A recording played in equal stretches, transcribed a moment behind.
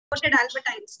Albert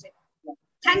Einstein.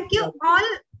 Thank you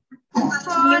all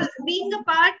for being a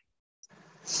part.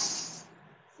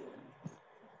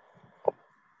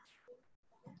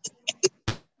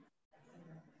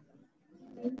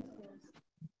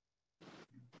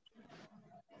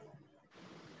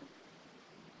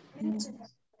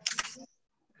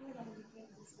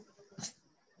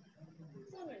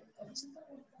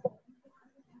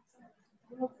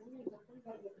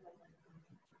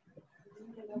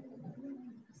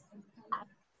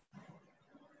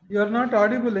 You are not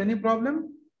audible. Any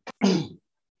problem?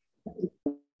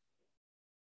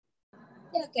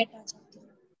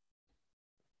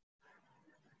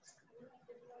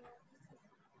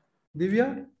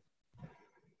 Divya?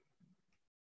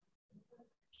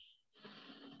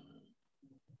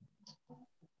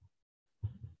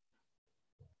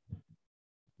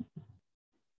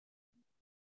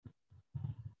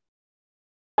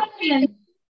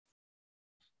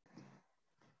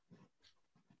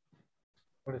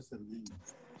 What is the name?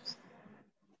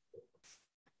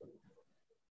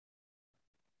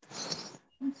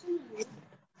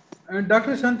 And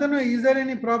Dr. Shantanu, is there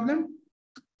any problem?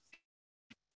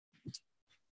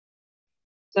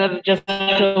 Sir, just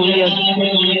where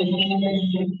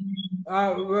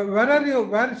are you?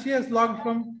 Where she has logged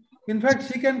from? In fact,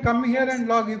 she can come here and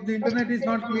log if the internet is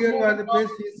not clear where the place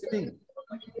she is sitting.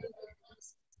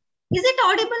 Is it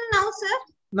audible now, sir?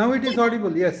 Now it is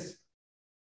audible, yes.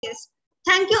 Yes.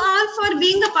 Thank you all for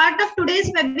being a part of today's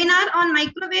webinar on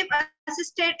microwave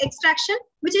assisted extraction,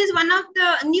 which is one of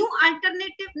the new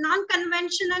alternative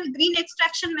non-conventional green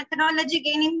extraction methodology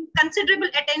gaining considerable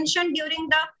attention during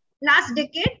the last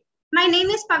decade. My name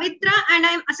is Pavitra and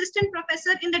I am Assistant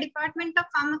Professor in the Department of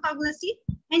Pharmacognosy,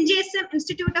 NGSM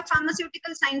Institute of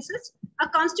Pharmaceutical Sciences, a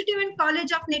constituent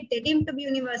college of Nitte, deemed to be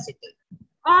university.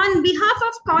 On behalf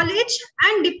of college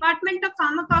and Department of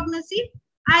Pharmacognosy,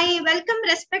 I welcome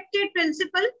respected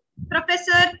Principal,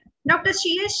 Professor Dr.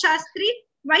 C.S. Shastri,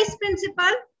 Vice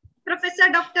Principal, Professor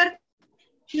Dr.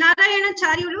 Narayana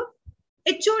Charyulu,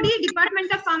 HOD,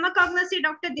 Department of Pharmacognosy,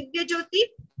 Dr. Divya Jyoti,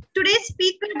 today's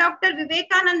speaker, Dr.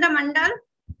 Vivekananda Mandal,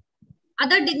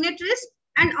 other dignitaries,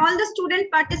 and all the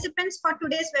student participants for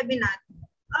today's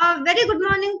webinar. Very good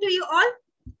morning to you all.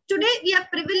 Today, we are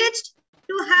privileged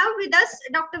to have with us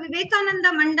Dr. Vivekananda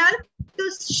Mandal to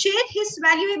share his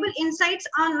valuable insights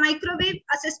on microwave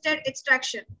assisted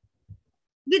extraction.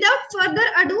 Without further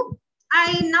ado,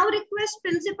 I now request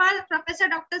Principal Professor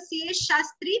Dr. C.S.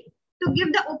 Shastri to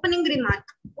give the opening remark.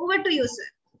 Over to you, sir.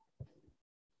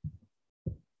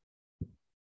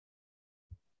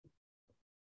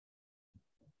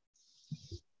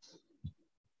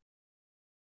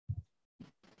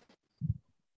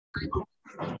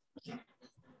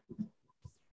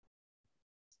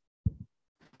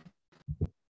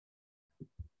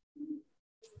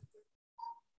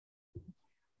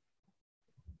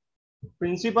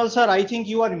 Principal sir, I think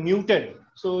you are muted,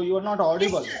 so you are not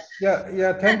audible.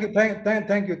 Yeah. Thank you.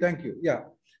 Thank you. Yeah.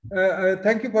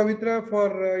 Thank you, Pavitra,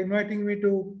 for inviting me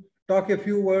to talk a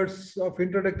few words of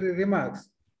introductory remarks.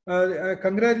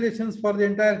 Congratulations for the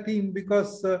entire team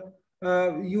because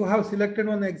you have selected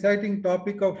one exciting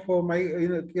topic of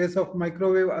in the case of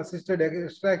microwave assisted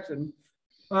extraction,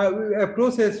 a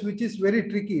process which is very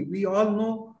tricky. We all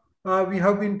know. We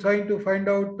have been trying to find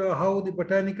out how the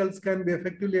botanicals can be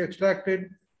effectively extracted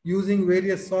using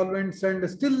various solvents, and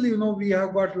still, we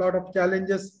have got a lot of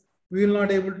challenges. We will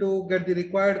not able to get the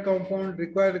required compound,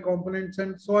 required components,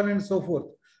 and so on and so forth.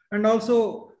 And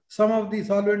also, some of the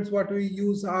solvents what we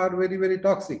use are very, very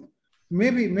toxic.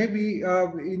 Maybe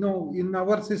in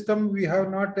our system we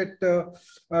have not yet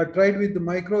tried with the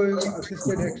microwave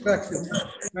assisted extraction,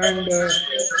 and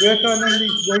Vivekananda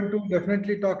is going to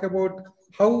definitely talk about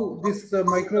how this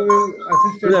microwave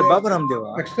assisted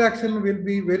extraction will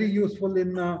be very useful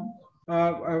in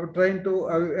trying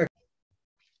to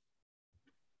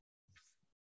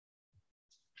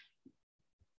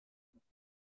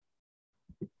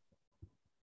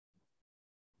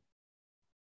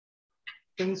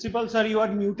Principal sir, you are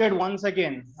muted once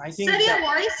again. I think sir, your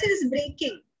voice is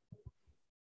breaking.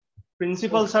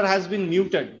 Principal sir has been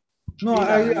muted. No,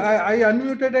 I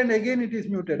unmuted and again it is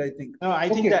muted, I think. No, I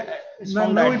think that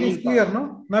now it is clear,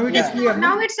 no? Now it is clear.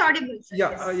 Now it's audible. Sir.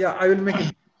 Yeah, I will make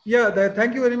it. Yeah,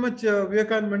 thank you very much,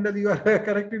 Vivekananda Mandal. You are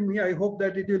correcting me. I hope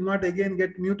that it will not again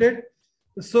get muted.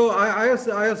 So I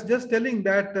was just telling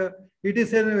that it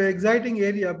is an exciting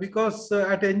area because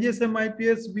at NGSM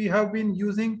IPS we have been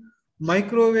using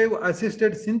microwave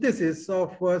assisted synthesis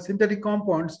of synthetic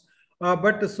compounds.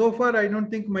 But so far, I don't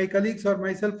think my colleagues or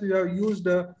myself we have used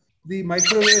the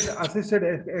microwave assisted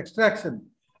extraction.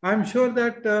 I'm sure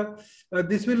that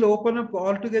this will open up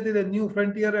altogether a new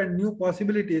frontier and new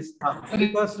possibilities,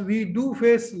 because we do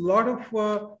face a lot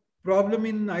of problem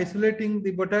in isolating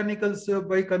the botanicals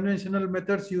by conventional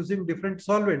methods using different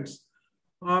solvents.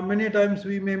 Many times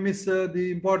we may miss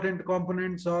the important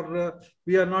components, or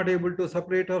we are not able to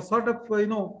separate, or sort of,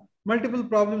 multiple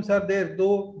problems are there.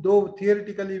 Though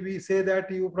theoretically we say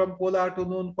that you from polar to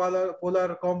non-polar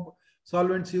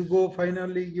solvents you go,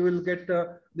 finally you will get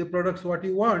the products what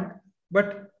you want.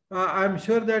 But I'm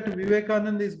sure that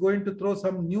Vivekananda is going to throw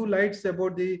some new lights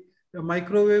about the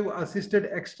microwave assisted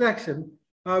extraction,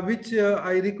 which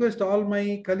I request all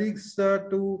my colleagues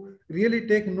to really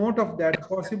take note of that.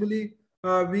 Possibly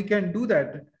we can do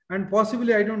that. And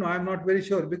possibly, I don't know, I'm not very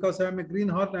sure, because I'm a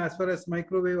greenhorn as far as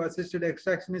microwave assisted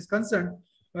extraction is concerned.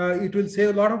 It will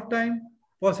save a lot of time.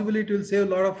 Possibly it will save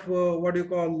a lot of what you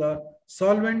call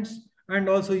solvents, and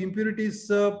also impurities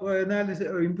analysis.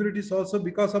 Impurities also,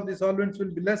 because of the solvents,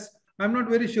 will be less. I'm not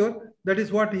very sure. That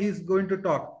is what he is going to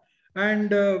talk. And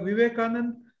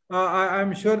Vivekanand,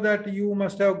 I'm sure that you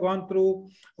must have gone through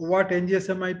what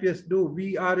NGSM IPS do.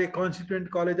 We are a constituent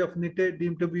college of Nitte,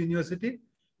 deemed to be university,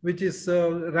 which is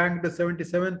ranked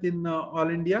 77th in all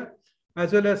India,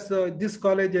 as well as this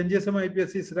college, NGSM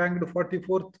IPS, is ranked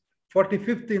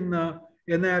 45th in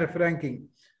NIRF ranking.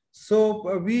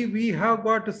 So we have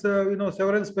got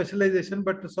several specialization,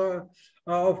 but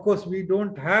of course we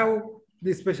don't have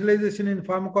the specialization in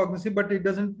pharmacognosy, but it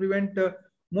doesn't prevent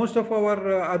most of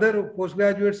our other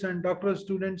postgraduates and doctoral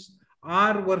students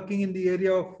are working in the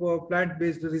area of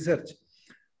plant-based research.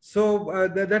 So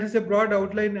that is a broad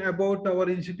outline about our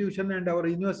institution and our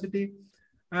university.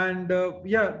 And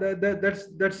yeah,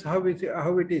 that's how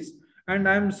it is. And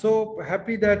I'm so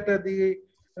happy that the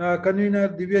convener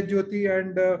Divya Jyoti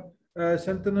and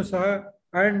Shantanu Saha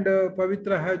and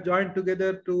Pavitra have joined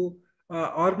together to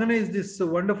organize this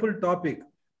wonderful topic.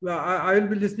 I will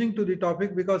be listening to the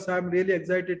topic, because I'm really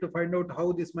excited to find out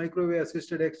how this microwave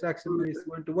assisted extraction is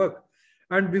going to work.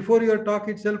 And before your talk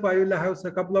itself, I will have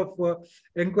a couple of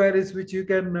inquiries which you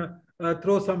can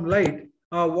throw some light.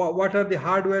 What are the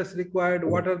hardwares required?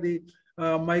 What are the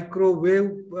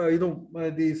microwave,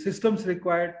 the systems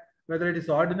required, whether it is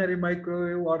ordinary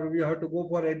microwave or we have to go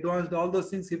for advanced, all those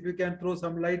things. If you can throw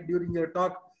some light during your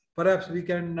talk, perhaps we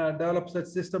can develop such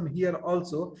system here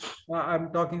also.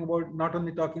 I'm talking about, not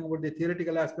only talking about the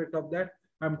theoretical aspect of that,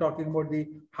 I'm talking about the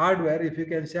hardware. If you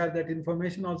can share that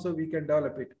information also, we can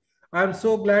develop it. I'm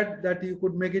so glad that you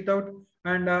could make it out.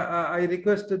 And I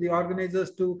request the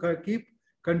organizers to keep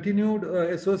continued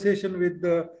association with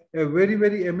a very,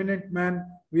 very eminent man,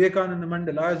 Vivekananda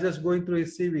Mandal. I was just going through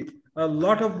his CV, a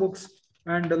lot of books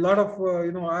and a lot of,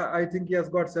 I think he has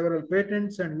got several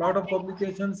patents and a lot of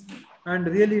publications. And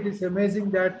really it is amazing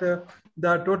that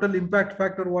the total impact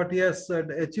factor, what he has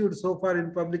achieved so far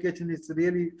in publication is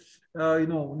really,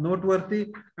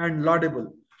 noteworthy and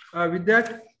laudable. With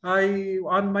that, I,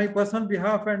 on my personal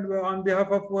behalf and on behalf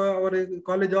of our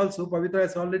college also, Pavitra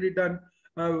has already done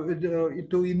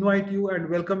to invite you and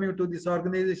welcome you to this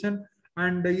organization.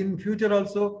 And in future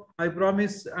also, I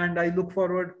promise and I look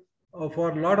forward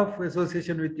for a lot of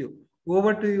association with you.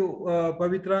 Over to you,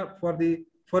 Pavitra, for the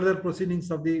further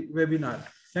proceedings of the webinar.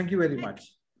 Thank you very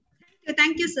much.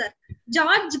 Thank you, sir.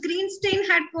 George Greenstein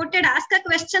had quoted, ask a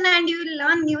question and you will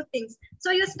learn new things.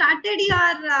 So you started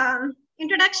your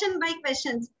introduction by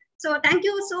questions. So thank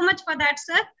you so much for that,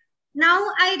 sir. Now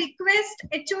I request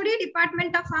HOD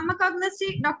Department of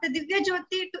Pharmacognosy, Dr. Divya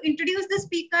Jyoti, to introduce the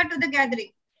speaker to the gathering.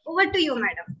 Over to you,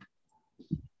 madam.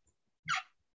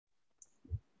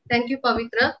 Thank you,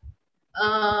 Pavitra.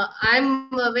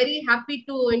 I'm very happy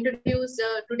to introduce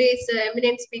today's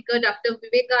eminent speaker, Dr.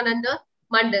 Vivekananda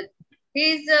Mandal.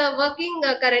 He is working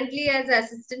currently as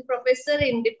assistant professor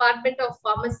in Department of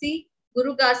Pharmacy,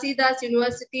 Ghasidas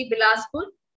University, Bilaspur.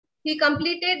 He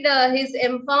completed his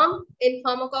M.Pharm in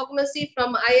Pharmacognosy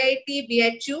from IIT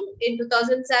BHU in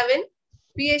 2007,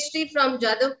 PhD from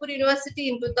Jadavpur University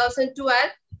in 2012,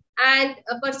 and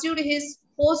pursued his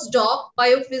postdoc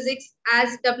biophysics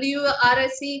as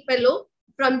WRSC fellow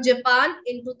from Japan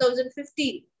in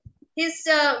 2015. His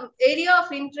area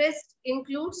of interest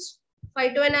includes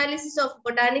phytoanalysis of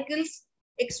botanicals,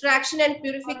 extraction and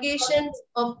purification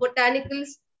of botanicals,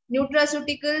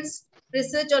 nutraceuticals,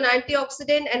 research on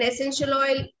antioxidant and essential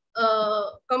oil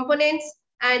components,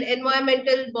 and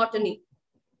environmental botany.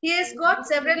 He has got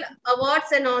several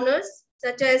awards and honors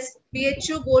such as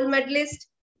BHU Gold Medalist,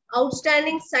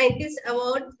 Outstanding Scientist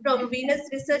Award from Venus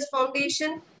Research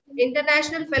Foundation,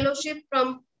 International Fellowship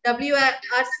from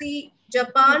WRC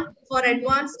Japan for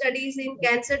advanced studies in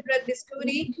cancer drug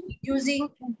discovery using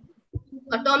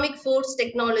atomic force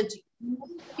technology.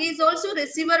 He is also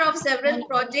receiver of several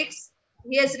projects.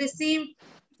 He has received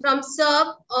from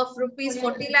SERB of rupees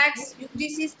 40 lakhs,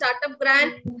 UGC startup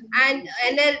grant, and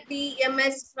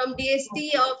NLDMS from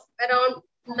DST of around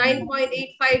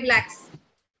 9.85 lakhs.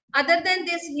 Other than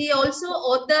this, he also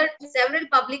authored several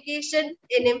publications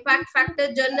in impact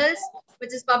factor journals,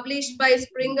 which is published by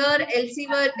Springer,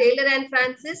 Elsevier, Taylor and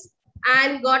Francis,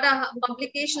 and got a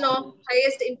publication of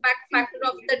highest impact factor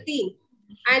of 13.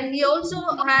 And he also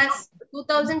has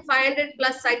 2,500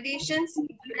 plus citations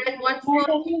and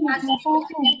 140 plus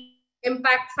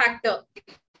impact factor.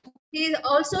 He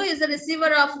also is a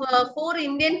receiver of 4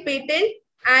 Indian patents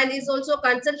and is also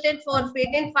consultant for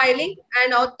patent filing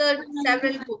and authored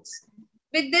several books.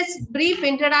 With this brief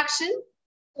introduction,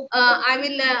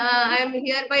 I am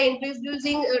hereby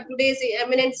introducing today's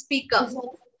eminent speaker.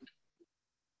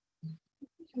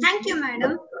 Thank you,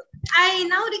 madam. I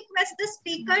now request the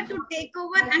speaker to take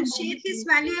over and share his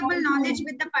valuable knowledge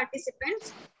with the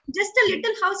participants. Just a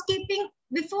little housekeeping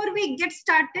before we get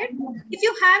started. If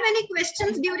you have any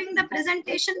questions during the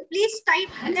presentation, please type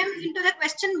them into the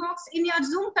question box in your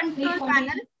Zoom control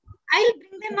panel. I'll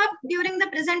bring them up during the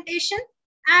presentation,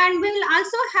 and we'll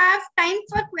also have time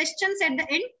for questions at the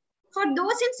end. For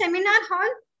those in seminar hall,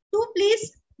 too,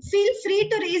 please feel free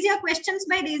to raise your questions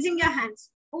by raising your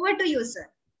hands. Over to you, sir.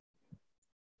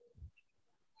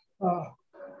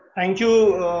 Thank you,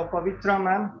 Pavitra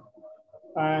ma'am,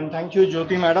 and thank you,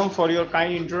 Jyoti madam, for your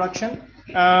kind introduction.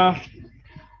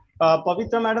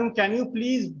 Pavitra madam, can you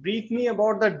please brief me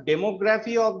about the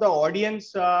demography of the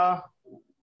audience?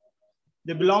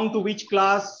 They belong to which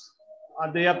class?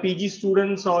 Are they PG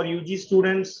students or UG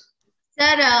students?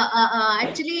 Sir,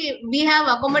 actually, we have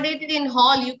accommodated in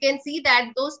hall. You can see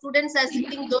that those students are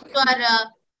sitting, those who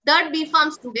are third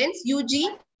B.Pharm students,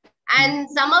 UG. And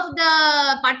some of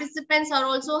the participants are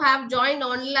also have joined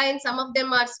online. Some of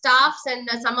them are staffs and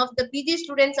some of the PG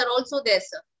students are also there,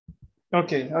 sir.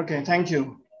 Okay, thank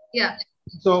you. Yeah.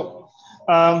 So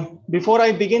before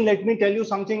I begin, let me tell you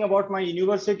something about my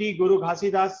university. Guru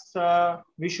Ghasidas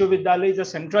Vishwavidyalaya is a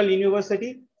central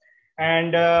university.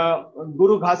 And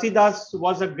Guru Ghasidas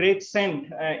was a great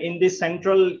saint in the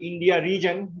central India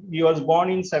region. He was born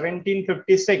in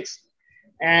 1756.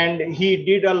 And he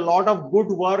did a lot of good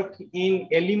work in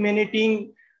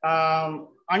eliminating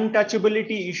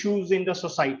untouchability issues in the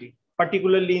society,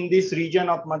 particularly in this region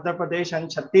of Madhya Pradesh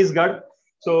and Chhattisgarh.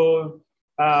 So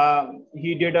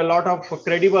he did a lot of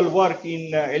credible work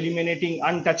in eliminating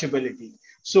untouchability.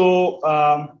 So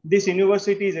this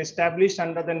university is established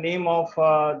under the name of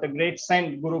the great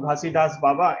saint Guru Ghasidas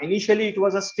Baba. Initially, it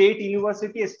was a state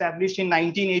university established in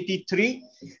 1983.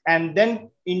 And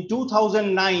then in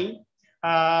 2009,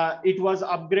 it was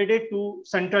upgraded to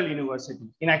Central University.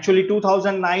 In actually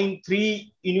 2009,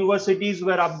 3 universities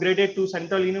were upgraded to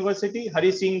Central University.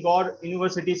 Hari Singh Gaur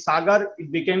University Sagar,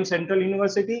 it became Central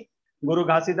University. Guru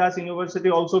Ghasidas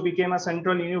University also became a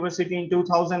Central University in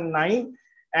 2009.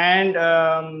 And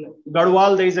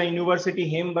Garhwal, there is a university,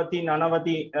 Hembati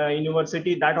Nanavati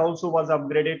University, that also was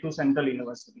upgraded to Central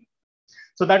University.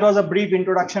 So that was a brief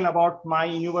introduction about my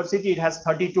university. It has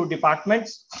 32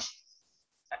 departments.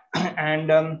 And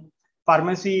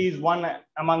pharmacy is one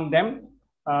among them.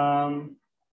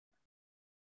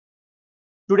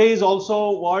 Today is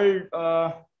also World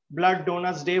Blood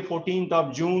Donors Day, 14th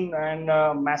of June, and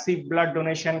a massive blood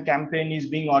donation campaign is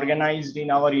being organized in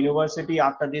our university.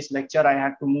 After this lecture, I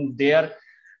had to move there.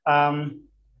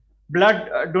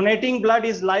 Donating blood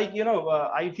is like,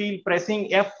 I feel pressing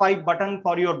F5 button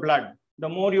for your blood. The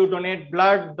more you donate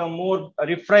blood, the more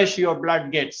refresh your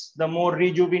blood gets, the more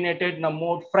rejuvenated, the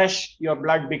more fresh your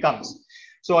blood becomes.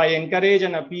 So I encourage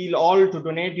and appeal all to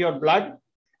donate your blood.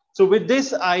 So with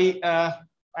this,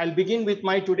 I'll begin with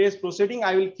my today's proceeding.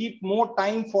 I will keep more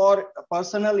time for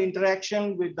personal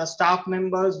interaction with the staff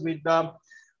members, with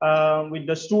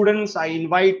the students. I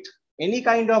invite any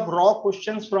kind of raw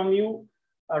questions from you,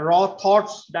 raw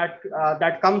thoughts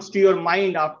that comes to your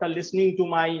mind after listening to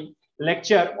my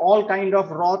lecture. All kind of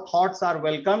raw thoughts are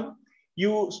welcome.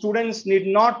 You students need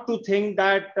not to think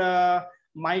that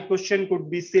my question could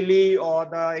be silly, or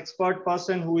the expert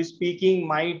person who is speaking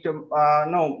might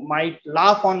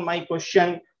laugh on my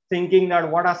question, thinking that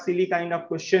what a silly kind of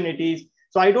question it is.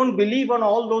 So I don't believe on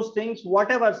all those things.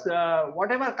 Whatever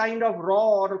kind of raw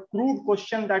or crude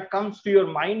question that comes to your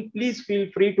mind, please feel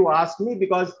free to ask me,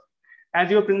 because as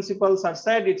your principals have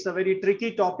said, it's a very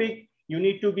tricky topic. You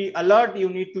need to be alert, you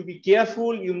need to be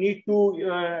careful, you need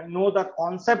to know the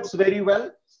concepts very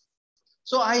well.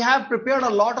 So I have prepared a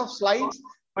lot of slides,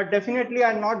 but definitely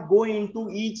I'll not go into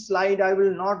each slide. I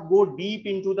will not go deep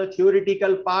into the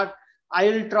theoretical part. I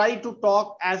will try to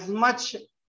talk as much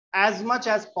as much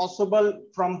as possible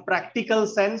from practical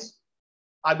sense.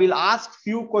 I will ask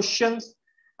few questions.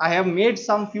 I have made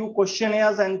some few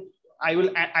questionnaires, and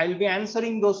I'll be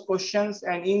answering those questions.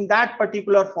 And in that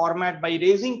particular format, by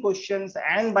raising questions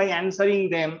and by answering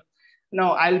them,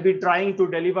 now I'll be trying to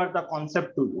deliver the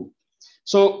concept to you.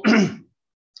 So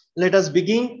let us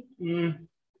begin.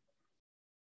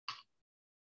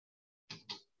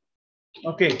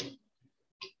 Okay.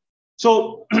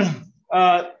 So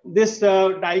this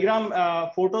diagram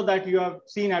photo that you have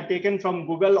seen, I've taken from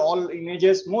Google. All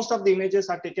images, most of the images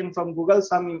are taken from Google.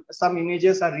 Some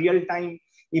images are real-time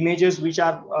images which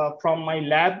are from my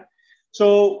lab.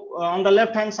 So on the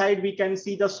left-hand side, we can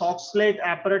see the Soxhlet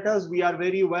apparatus. We are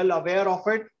very well aware of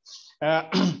it.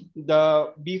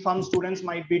 The B.Pharm students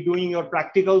might be doing your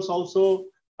practicals also,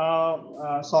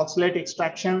 Soxhlet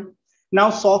extraction. Now,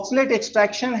 Soxhlet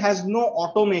extraction has no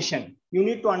automation. You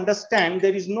need to understand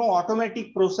there is no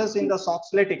automatic process in the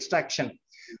Soxhlet extraction.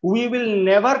 We will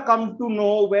never come to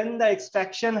know when the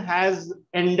extraction has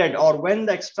ended or when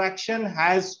the extraction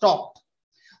has stopped,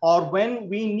 or when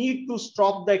we need to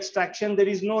stop the extraction. There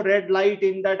is no red light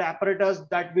in that apparatus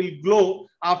that will glow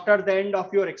after the end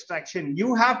of your extraction.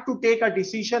 You have to take a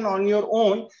decision on your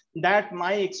own that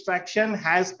my extraction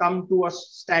has come to a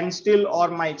standstill or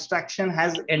my extraction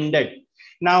has ended.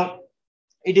 Now,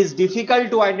 it is difficult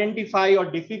to identify or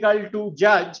difficult to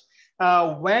judge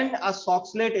when a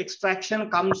Soxhlet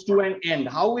extraction comes to an end.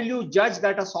 How will you judge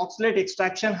that a Soxhlet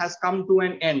extraction has come to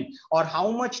an end? Or how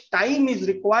much time is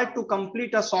required to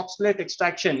complete a Soxhlet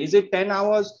extraction? Is it 10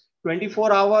 hours,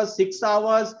 24 hours, 6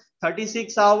 hours,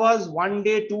 36 hours, 1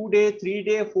 day, 2 day, 3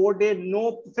 day, 4 day?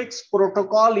 No fixed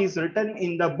protocol is written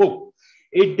in the book.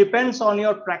 It depends on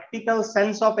your practical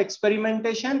sense of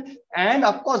experimentation. And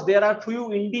of course, there are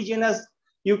few indigenous,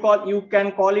 you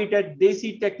can call it a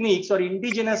desi techniques or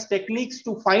indigenous techniques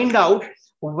to find out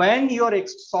when your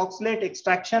Soxhlet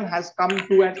extraction has come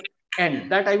to an end.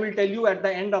 That I will tell you at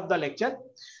the end of the lecture.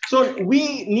 So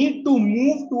we need to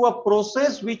move to a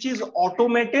process which is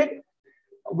automated,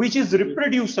 which is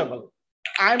reproducible.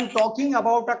 I'm talking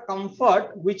about a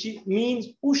comfort, which means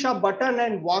push a button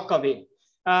and walk away.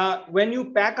 When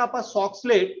you pack up a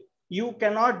Soxhlet, you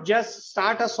cannot just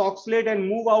start a Soxhlet and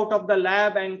move out of the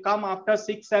lab and come after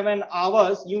 6-7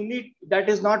 hours. That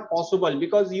is not possible,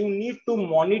 because you need to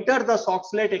monitor the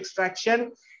Soxhlet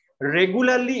extraction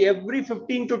regularly. Every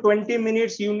 15 to 20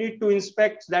 minutes, you need to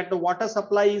inspect that the water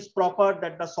supply is proper,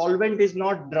 that the solvent is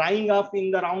not drying up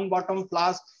in the round bottom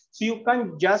flask. So you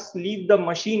can't just leave the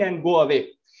machine and go away.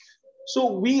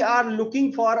 So we are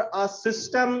looking for a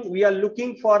system, we are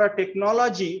looking for a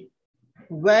technology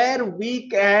where we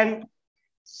can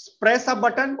press a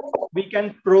button, we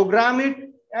can program it,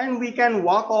 and we can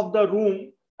walk off the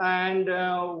room. And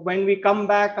when we come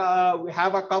back, we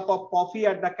have a cup of coffee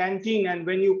at the canteen. And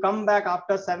when you come back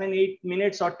after 7-8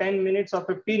 minutes or 10 minutes or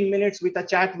 15 minutes with a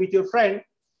chat with your friend,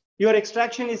 your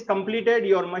extraction is completed,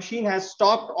 your machine has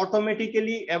stopped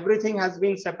automatically, everything has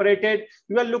been separated.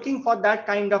 You are looking for that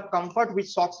kind of comfort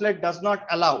which Soxhlet does not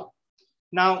allow.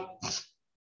 Now,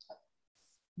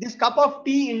 this cup of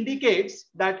tea indicates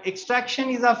that extraction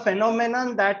is a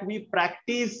phenomenon that we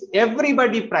practice,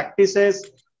 everybody practices,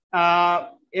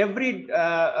 everybody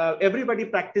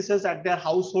practices at their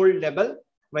household level.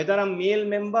 Whether a male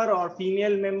member or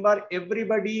female member,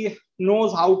 everybody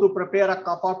knows how to prepare a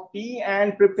cup of tea,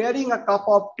 and preparing a cup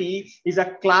of tea is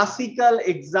a classical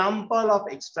example of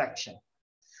extraction.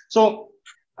 So,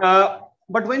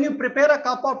 but when you prepare a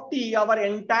cup of tea, our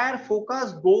entire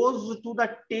focus goes to the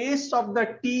taste of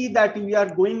the tea that we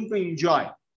are going to enjoy.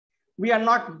 We are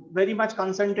not very much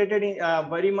concentrated,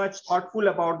 very much thoughtful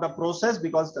about the process,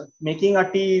 because making a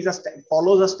tea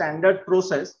follows a standard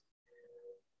process.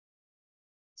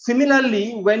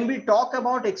 Similarly, when we talk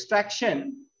about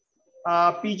extraction,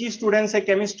 PG students,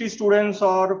 chemistry students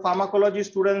or pharmacology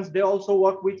students, they also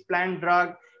work with plant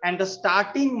drug, and the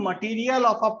starting material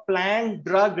of a plant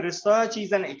drug research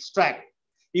is an extract.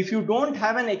 If you don't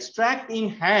have an extract in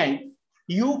hand,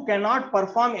 you cannot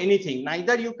perform anything.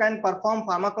 Neither you can perform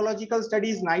pharmacological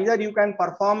studies, neither you can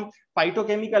perform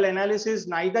phytochemical analysis,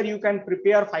 neither you can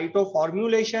prepare phyto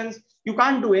formulations. You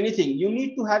can't do anything. You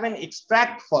need to have an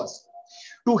extract first.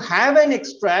 To have an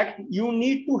extract, you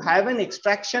need to have an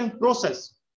extraction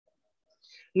process.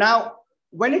 Now,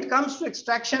 when it comes to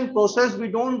extraction process, we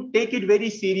don't take it very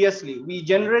seriously. We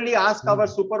generally ask our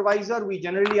supervisor, we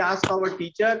generally ask our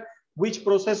teacher which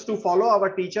process to follow. Our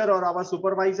teacher or our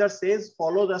supervisor says,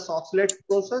 follow the Soxhlet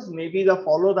process, maybe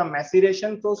follow the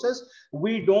maceration process.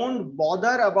 We don't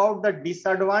bother about the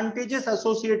disadvantages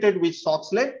associated with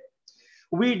Soxhlet.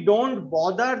 We don't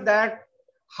bother that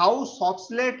how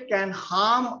Soxhlet can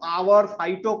harm our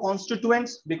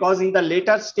phytoconstituents, because in the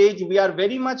later stage, we are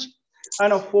very much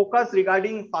focused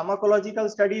regarding pharmacological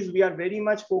studies. We are very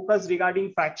much focused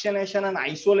regarding fractionation and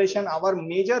isolation. Our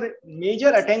major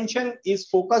attention is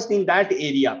focused in that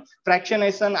area.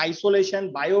 Fractionation,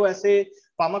 isolation, bioassay,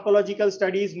 pharmacological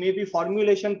studies, maybe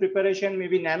formulation preparation,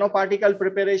 maybe nanoparticle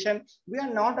preparation. We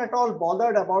are not at all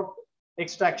bothered about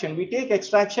extraction. We take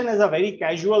extraction as a very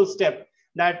casual step,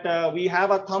 that we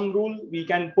have a thumb rule, we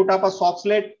can put up a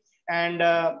Soxhlet and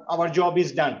our job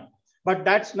is done. But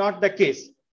that's not the case.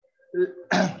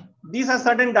 These are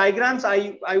certain diagrams.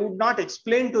 I would not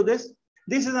explain to this.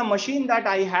 This is a machine that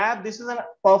I have. This is a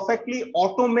perfectly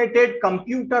automated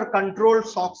computer controlled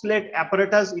Soxhlet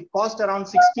apparatus. It cost around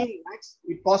 16 lakhs.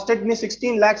 It costed me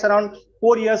 16 lakhs around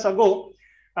 4 years ago.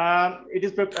 It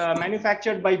is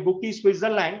manufactured by Buki,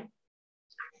 Switzerland.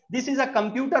 This is a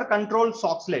computer controlled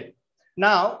Soxhlet.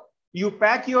 Now you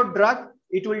pack your drug.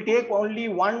 It will take only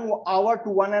 1 hour to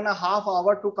 1.5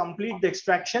 hours to complete the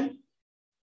extraction.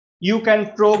 You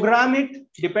can program it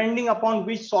depending upon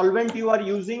which solvent you are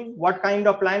using, what kind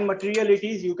of plant material it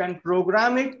is. You can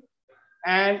program it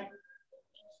and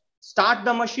start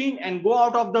the machine and go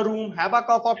out of the room, have a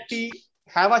cup of tea,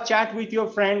 have a chat with your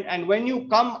friend. And when you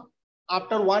come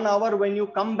after 1 hour, when you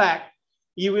come back,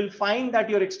 you will find that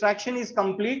your extraction is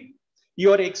complete.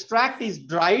 Your extract is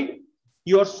dried.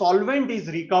 Your solvent is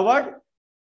recovered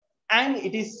and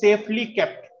it is safely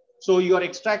kept. So your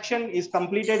extraction is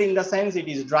completed in the sense it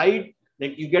is dried,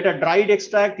 like you get a dried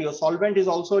extract, your solvent is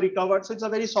also recovered. So it's a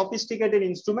very sophisticated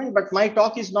instrument, but my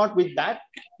talk is not with that.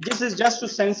 This is just to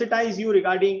sensitize you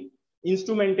regarding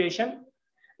instrumentation.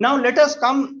 Now let us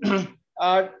come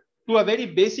to a very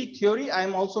basic theory. I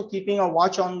am also keeping a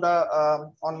watch on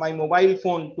the on my mobile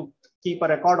phone to keep a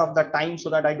record of the time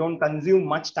so that I don't consume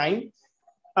much time.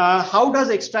 How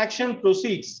does extraction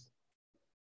proceeds?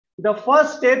 The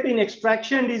first step in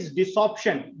extraction is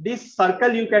desorption. This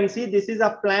circle you can see, this is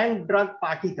a plant drug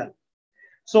particle.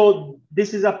 So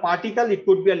this is a particle. It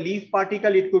could be a leaf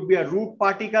particle. It could be a root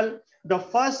particle. The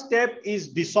first step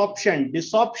is desorption.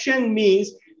 Desorption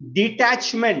means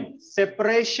detachment,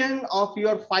 separation of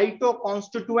your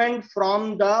phytoconstituent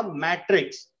from the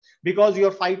matrix. Because your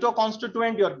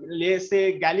phytoconstituent, your, let's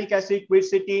say, gallic acid,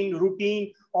 quercetin,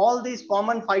 rutin, all these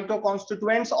common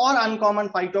phytoconstituents or uncommon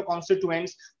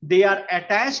phytoconstituents, they are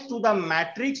attached to the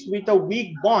matrix with a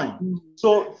weak bond.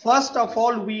 So first of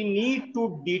all, we need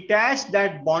to detach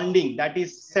that bonding, that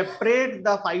is separate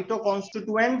the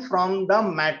phytoconstituent from the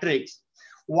matrix.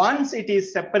 Once it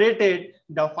is separated,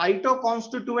 the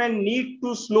phytoconstituent need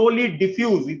to slowly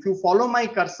diffuse. If you follow my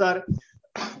cursor,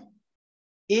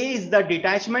 A is the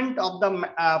detachment of the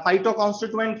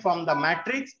phytoconstituent from the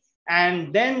matrix,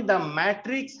 and then the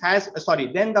matrix has,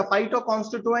 then the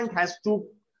phytoconstituent has to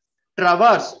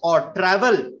traverse or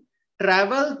travel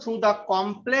through the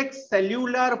complex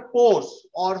cellular pores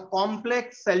or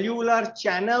complex cellular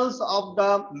channels of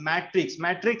the matrix.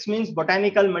 Matrix means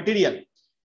botanical material.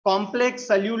 Complex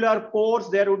cellular pores,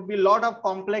 there would be a lot of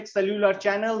complex cellular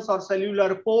channels or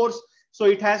cellular pores. So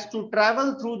it has to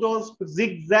travel through those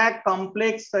zigzag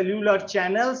complex cellular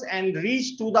channels and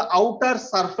reach to the outer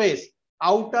surface,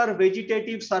 outer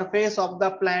vegetative surface of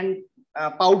the plant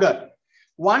powder.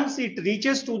 Once it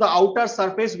reaches to the outer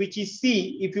surface, which is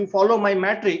C, if you follow my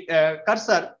matrix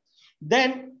cursor,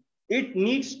 then it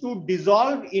needs to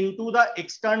dissolve into the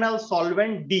external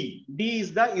solvent D. D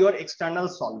is your external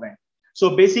solvent.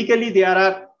 So basically there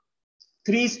are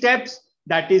 3 steps.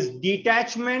 That is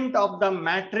detachment of the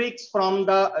matrix from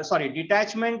the,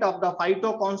 detachment of the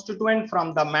phytoconstituent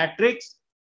from the matrix,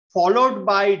 followed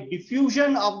by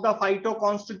diffusion of the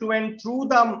phytoconstituent through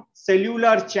the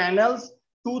cellular channels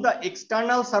to the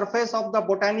external surface of the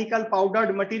botanical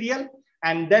powdered material.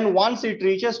 And then once it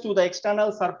reaches to the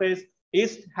external surface,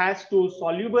 it has to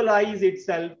solubilize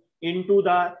itself into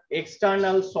the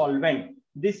external solvent.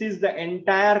 This is the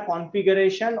entire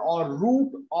configuration or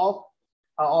route of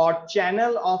or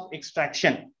channel of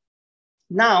extraction.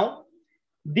 Now,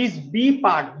 this B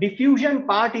part, diffusion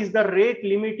part, is the rate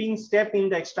limiting step in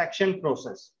the extraction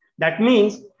process. That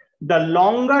means the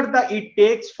longer it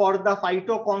takes for the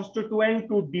phytoconstituent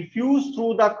to diffuse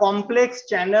through the complex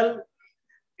channel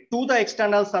to the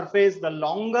external surface, the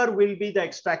longer will be the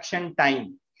extraction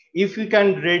time. If you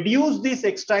can reduce this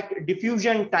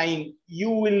diffusion time, you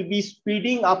will be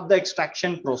speeding up the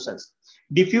extraction process.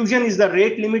 Diffusion is the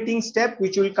rate limiting step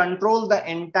which will control the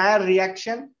entire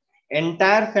reaction,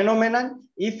 entire phenomenon.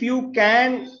 If you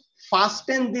can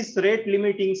fasten this rate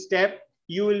limiting step,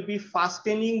 you will be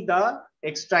fastening the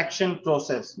extraction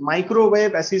process.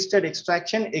 Microwave assisted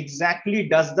extraction exactly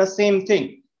does the same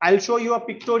thing. I'll show you a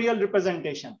pictorial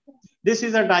representation. This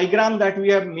is a diagram that we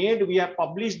have made. We have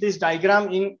published this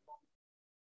diagram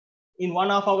in one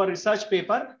of our research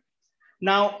paper.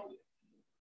 Now,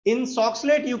 in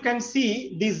Soxhlet, you can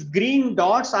see these green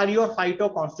dots are your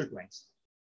phytoconstituents.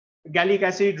 Gallic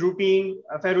acid, rutin,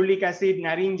 ferulic acid,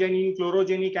 naringenin,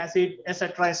 chlorogenic acid,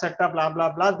 etc., blah,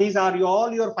 blah, blah. These are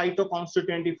all your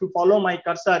phytoconstituent. If you follow my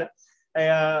cursor,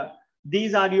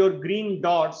 these are your green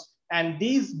dots. And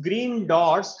these green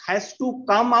dots has to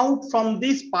come out from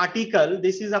this particle.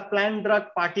 This is a plant drug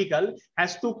particle,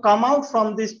 has to come out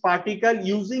from this particle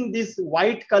using this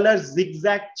white color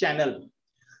zigzag channel.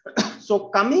 So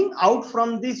coming out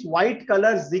from this white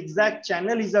color zigzag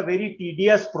channel is a very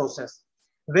tedious process,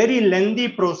 very lengthy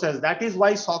process. That is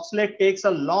why Soxhlet takes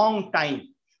a long time.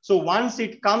 So once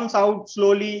it comes out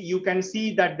slowly, you can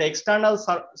see that the external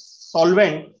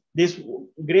solvent, this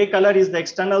gray color is the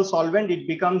external solvent, it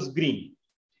becomes green.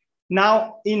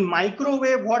 Now in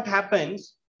microwave, what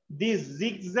happens? These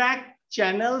zigzag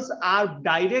channels are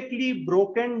directly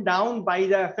broken down by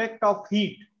the effect of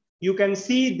heat. You can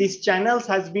see these channels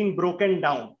has been broken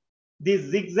down.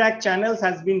 These zigzag channels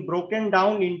has been broken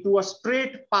down into a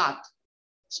straight path,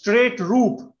 straight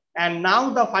route. And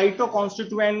now the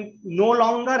phytoconstituent no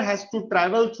longer has to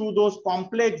travel through those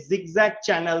complex zigzag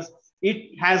channels.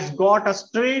 It has got a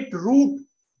straight route.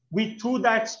 Through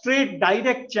that straight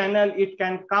direct channel, it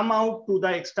can come out to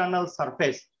the external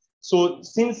surface. So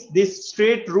since this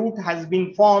straight route has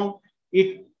been formed,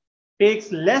 it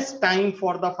takes less time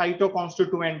for the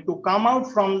phytoconstituent to come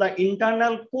out from the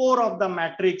internal core of the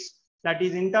matrix, that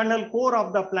is internal core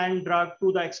of the plant drug,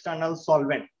 to the external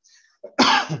solvent.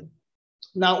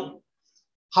 Now,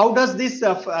 how does this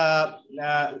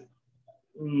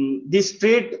these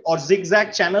straight or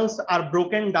zigzag channels are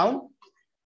broken down?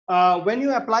 When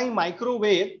you apply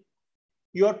microwave,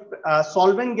 your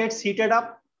solvent gets heated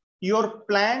up. Your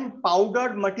plant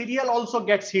powdered material also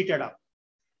gets heated up.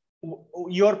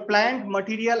 Your plant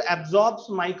material absorbs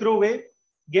microwave,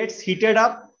 gets heated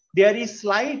up. There is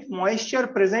slight moisture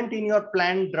present in your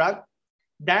plant drug.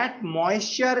 That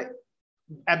moisture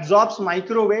absorbs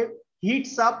microwave,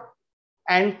 heats up,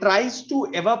 and tries to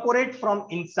evaporate from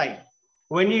inside.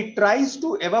 When it tries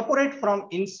to evaporate from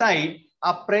inside,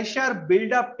 a pressure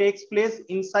buildup takes place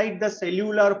inside the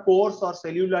cellular pores or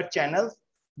cellular channels.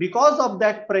 Because of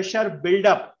that pressure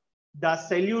buildup, the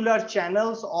cellular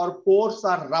channels or pores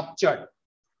are ruptured.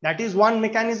 That is one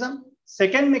mechanism.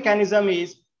 Second mechanism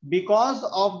is because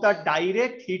of the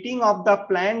direct heating of the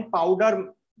plant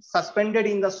powder suspended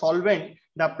in the solvent,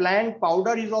 the plant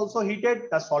powder is also heated,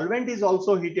 the solvent is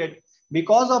also heated.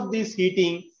 Because of this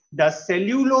heating, the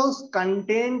cellulose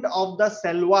content of the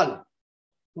cell wall,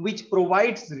 which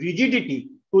provides rigidity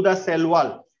to the cell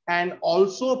wall and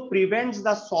also prevents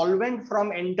the solvent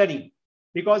from entering.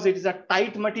 Because it is a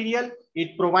tight material,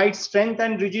 it provides strength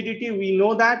and rigidity, we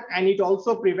know that, and it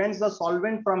also prevents the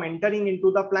solvent from entering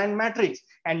into the plant matrix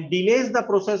and delays the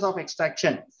process of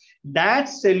extraction. That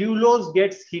cellulose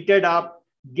gets heated up,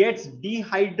 gets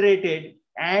dehydrated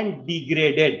and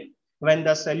degraded. When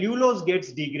the cellulose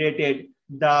gets degraded,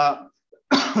 the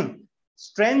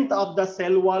strength of the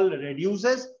cell wall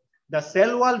reduces, the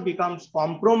cell wall becomes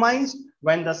compromised.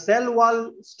 When the cell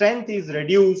wall strength is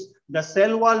reduced, the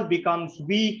cell wall becomes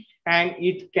weak and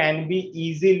it can be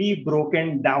easily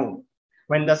broken down.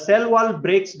 When the cell wall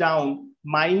breaks down,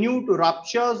 minute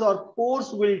ruptures or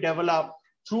pores will develop.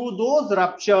 Through those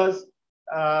ruptures,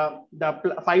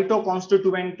 the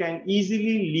phytoconstituent can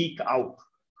easily leak out.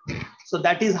 So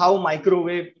that is how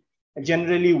microwave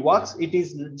generally works. It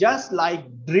is just like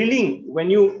drilling. When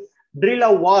you drill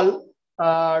a wall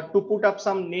to put up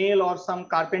some nail or some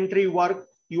carpentry work,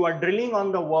 you are drilling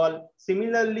on the wall.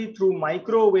 Similarly, through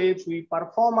microwaves, we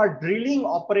perform a drilling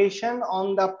operation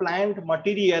on the plant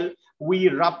material. We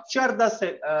rupture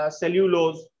the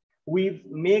cellulose. We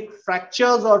make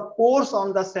fractures or pores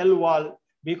on the cell wall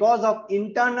because of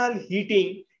internal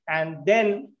heating, and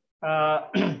then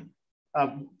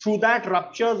through that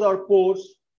ruptures or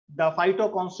pores, the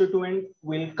phytoconstituent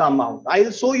will come out.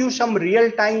 I'll show you some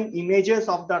real-time images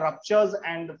of the ruptures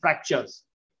and fractures.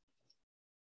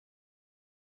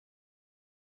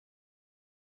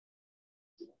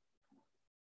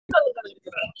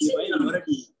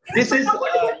 This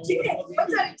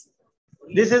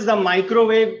is the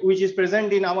microwave which is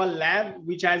present in our lab,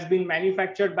 which has been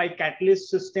manufactured by Catalyst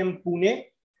System Pune.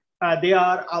 They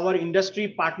are our industry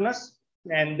partners,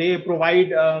 and they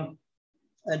provide,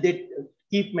 they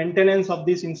keep maintenance of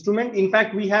this instrument. In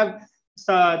fact, we have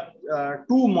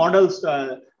two models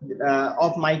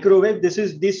of microwave.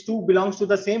 These two belongs to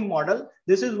the same model.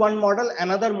 This is one model.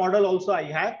 Another model also I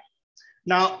have.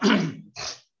 Now,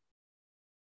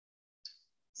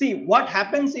 See what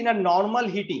happens in a normal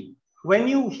heating. When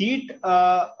you heat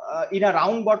in a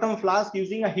round bottom flask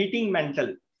using a heating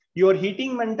mantle, your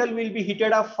heating mantle will be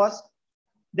heated up first.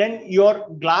 Then your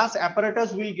glass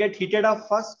apparatus will get heated up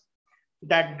first.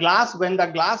 That glass, when the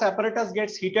glass apparatus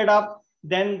gets heated up,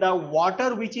 then the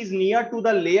water which is near to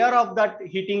the layer of that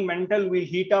heating mantle will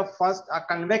heat up first. A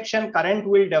convection current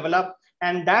will develop,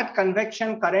 and that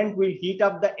convection current will heat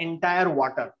up the entire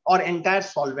water or entire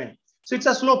solvent. So it's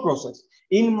a slow process.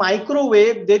 In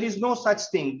microwave, there is no such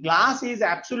thing. Glass is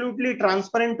absolutely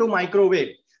transparent to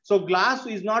microwave. So glass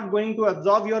is not going to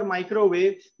absorb your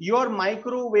microwave. Your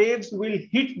microwaves will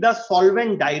hit the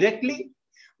solvent directly,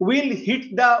 will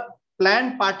hit the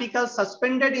plant particles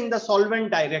suspended in the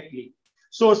solvent directly.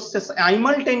 So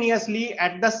simultaneously,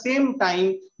 at the same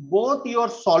time, both your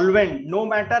solvent, no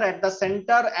matter at the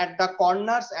center, at the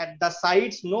corners, at the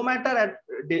sides, no matter at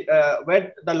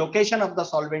where the location of the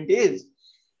solvent is,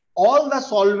 all the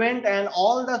solvent and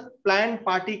all the plant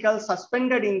particles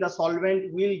suspended in the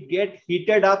solvent will get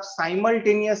heated up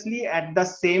simultaneously at the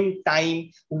same time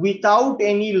without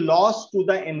any loss to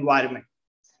the environment.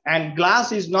 And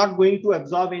glass is not going to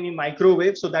absorb any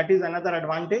microwave. So that is another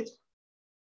advantage.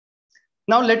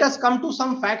 Now let us come to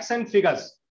some facts and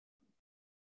figures.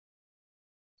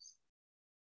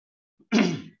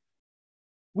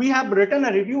 We have written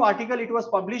a review article. It was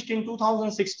published in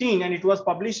 2016 and it was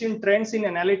published in Trends in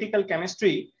Analytical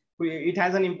Chemistry. It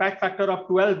has an impact factor of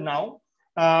 12 now.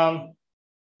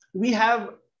 We have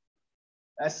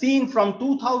seen from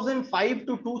 2005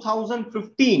 to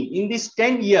 2015, in these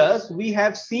 10 years, we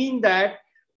have seen that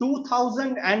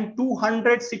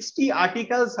 2,260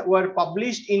 articles were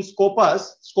published in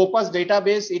Scopus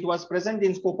database. It was present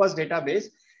in Scopus database,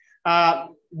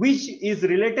 which is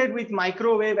related with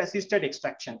microwave assisted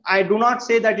extraction. I do not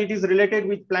say that it is related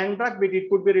with plant drug, but it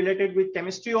could be related with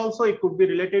chemistry also. It could be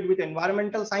related with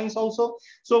environmental science also.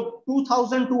 So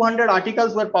 2,200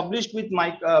 articles were published with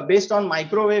based on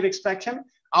microwave extraction.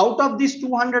 Out of these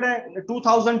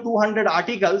 2,200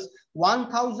 articles,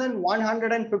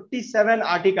 1,157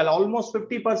 articles, almost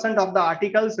 50% of the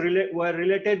articles were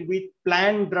related with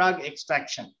plant drug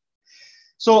extraction.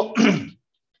 So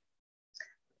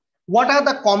what are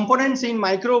the components in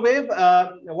microwave?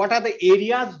 What are the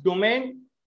areas, domain?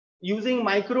 Using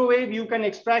microwave, you can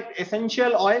extract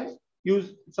essential oil.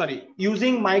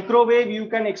 Using microwave, you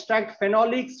can extract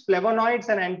phenolics, flavonoids,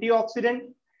 and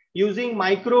antioxidant. Using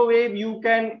microwave, you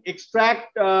can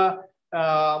extract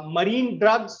marine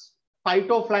drugs,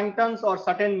 phytoplanktons, or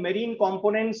certain marine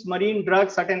components, marine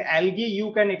drugs, certain algae.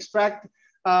 You can extract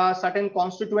certain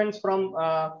constituents from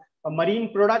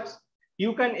marine products.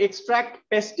 You can extract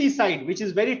pesticide, which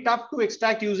is very tough to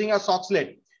extract using a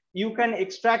Soxhlet. You can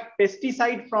extract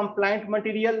pesticide from plant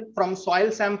material, from soil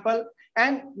sample,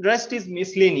 and rest is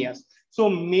miscellaneous. So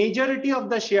majority of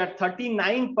the share,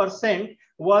 39%,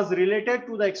 was related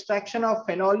to the extraction of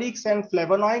phenolics and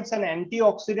flavonoids and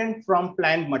antioxidants from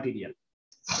plant material.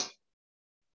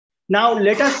 Now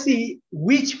let us see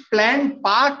which plant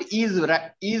part is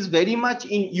very much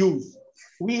in use.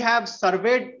 We have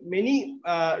surveyed many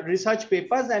research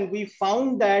papers and we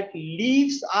found that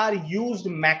leaves are used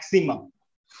maximum.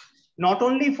 Not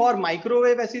only for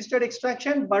microwave assisted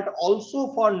extraction, but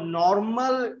also for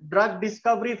normal drug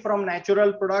discovery from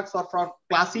natural products or for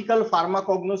classical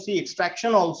pharmacognosy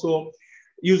extraction also.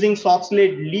 Using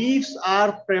Soxhlet, leaves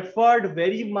are preferred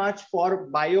very much for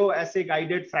bioassay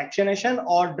guided fractionation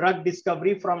or drug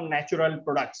discovery from natural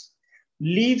products.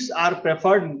 Leaves are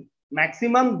preferred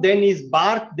maximum, then is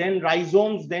bark, then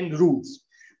rhizomes, then roots.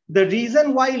 The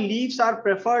reason why leaves are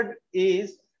preferred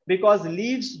is because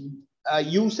leaves,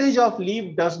 usage of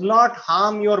leaf does not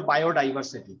harm your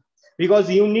biodiversity, because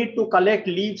you need to collect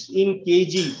leaves in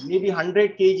kgs, maybe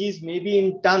 100 kgs, maybe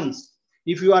in tons,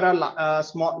 if you are a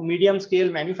small, medium scale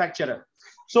manufacturer.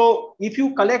 So if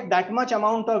you collect that much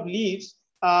amount of leaves,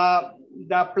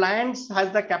 the plants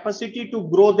has the capacity to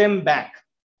grow them back.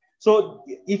 So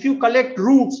if you collect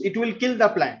roots, it will kill the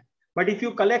plant. But if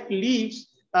you collect leaves,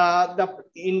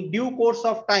 in due course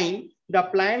of time, the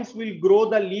plants will grow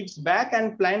the leaves back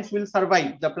and plants will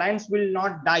survive. The plants will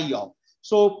not die off.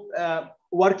 So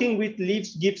working with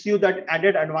leaves gives you that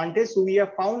added advantage. So we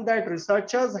have found that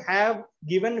researchers have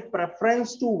given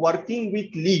preference to working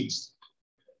with leaves.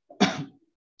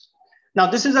 Now,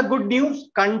 this is a good news.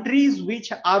 Countries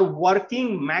which are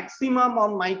working maximum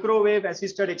on microwave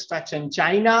assisted extraction,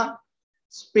 China,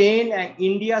 Spain, and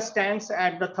India stands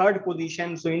at the third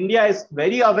position. So India is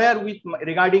very aware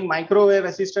regarding microwave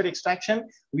assisted extraction.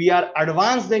 We are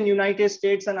advanced than United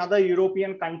States and other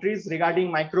European countries regarding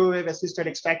microwave assisted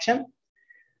extraction.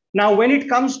 Now, when it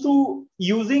comes to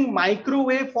using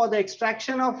microwave for the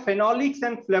extraction of phenolics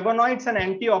and flavonoids and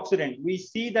antioxidant, we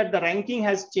see that the ranking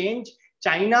has changed.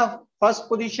 China first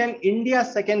position, India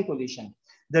second position.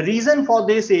 The reason for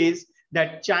this is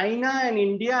that China and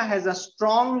India has a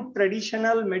strong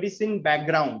traditional medicine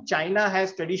background. China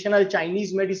has traditional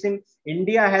Chinese medicine.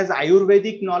 India has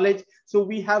Ayurvedic knowledge. So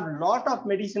we have a lot of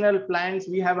medicinal plants.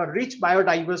 We have a rich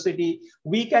biodiversity.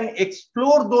 We can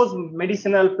explore those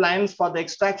medicinal plants for the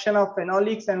extraction of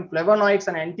phenolics and flavonoids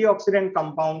and antioxidant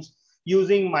compounds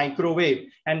using microwave.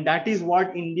 And that is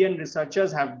what Indian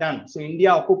researchers have done. So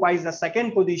India occupies the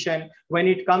second position when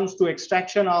it comes to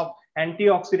extraction of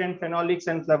antioxidant, phenolics,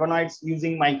 and flavonoids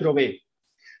using microwave.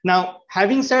 Now,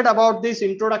 having said about this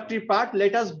introductory part,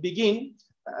 let us begin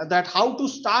that how to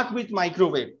start with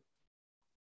microwave.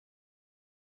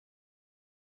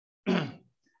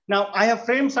 Now, I have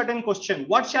framed certain questions.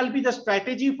 What shall be the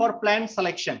strategy for plant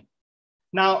selection?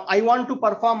 Now, I want to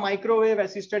perform microwave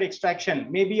assisted extraction.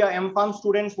 Maybe a MPharm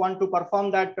students want to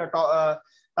perform that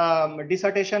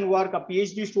dissertation work, a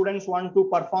PhD students want to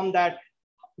perform that.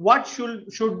 What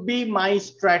should be my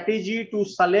strategy to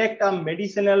select a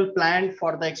medicinal plant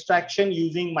for the extraction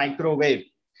using microwave?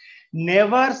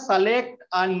 Never select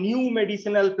a new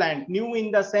medicinal plant. New in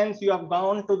the sense you have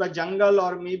gone to the jungle,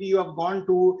 or maybe you have gone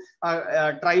to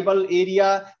a tribal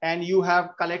area and you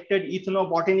have collected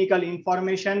ethnobotanical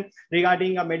information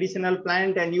regarding a medicinal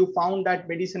plant, and you found that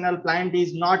medicinal plant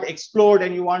is not explored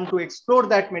and you want to explore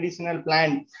that medicinal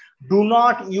plant. Do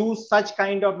not use such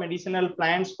kind of medicinal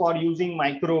plants for using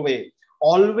microwave.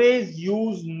 Always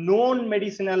use known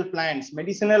medicinal plants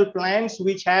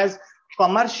which has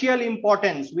commercial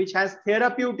importance, which has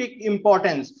therapeutic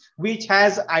importance, which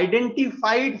has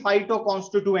identified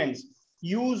phytoconstituents.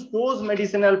 Use those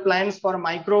medicinal plants for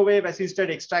microwave assisted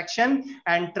extraction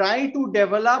and try to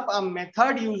develop a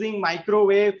method using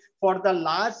microwave for the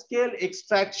large scale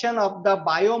extraction of the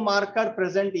biomarker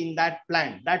present in that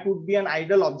plant. That would be an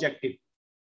ideal objective.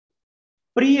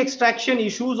 Pre-extraction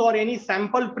issues or any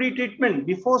sample pre-treatment.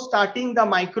 Before starting the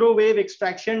microwave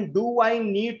extraction, do I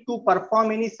need to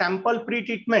perform any sample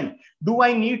pre-treatment? Do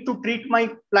I need to treat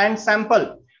my plant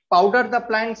sample? Powder the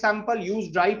plant sample, use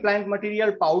dry plant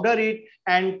material, powder it,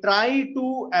 and try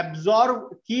to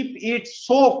absorb, keep it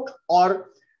soaked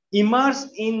or immersed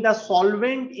in the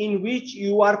solvent in which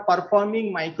you are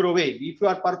performing microwave. If you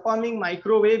are performing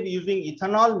microwave using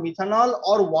ethanol, methanol,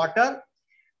 or water,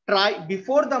 try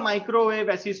before the microwave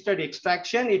assisted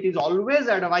extraction, it is always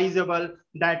advisable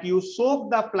that you soak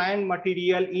the plant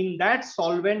material in that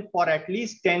solvent for at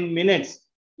least 10 minutes.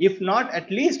 If not,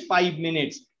 at least 5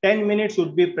 minutes. 10 minutes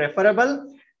would be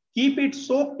preferable. Keep it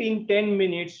soaked in 10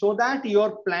 minutes so that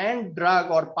your plant drug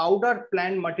or powdered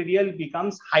plant material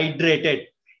becomes hydrated.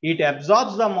 It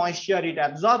absorbs the moisture, it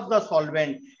absorbs the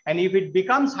solvent, and if it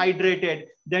becomes hydrated,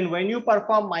 then when you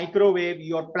perform microwave,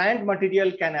 your plant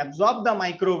material can absorb the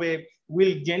microwave,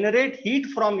 will generate heat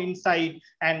from inside,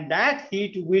 and that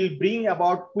heat will bring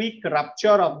about quick rupture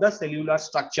of the cellular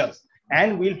structures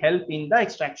and will help in the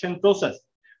extraction process.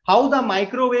 How the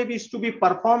microwave is to be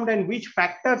performed and which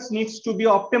factors needs to be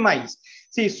optimized.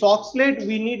 See, Soxhlet,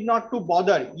 we need not to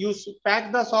bother. You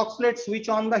pack the Soxhlet, switch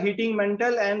on the heating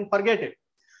mantle and forget it.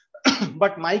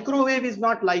 But microwave is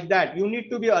not like that. You need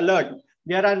to be alert.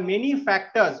 There are many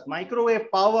factors: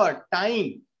 microwave power,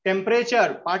 time,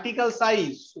 temperature, particle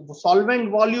size,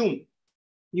 solvent volume.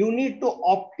 You need to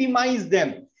optimize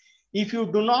them. If you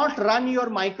do not run your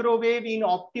microwave in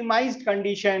optimized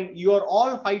condition, your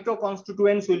all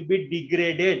phytoconstituents will be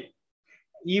degraded.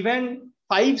 Even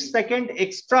 5-second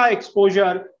extra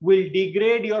exposure will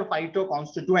degrade your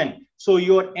phytoconstituent. So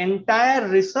your entire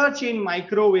research in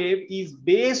microwave is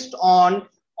based on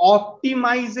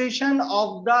optimization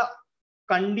of the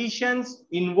conditions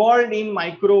involved in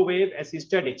microwave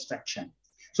assisted extraction.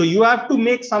 So you have to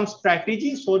make some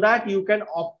strategy so that you can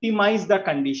optimize the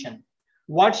condition.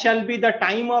 What shall be the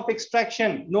time of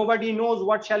extraction? Nobody knows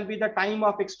what shall be the time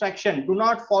of extraction. Do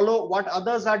not follow what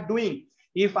others are doing.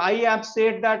 If I have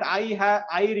said that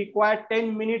I require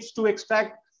 10 minutes to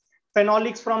extract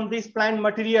phenolics from this plant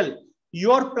material,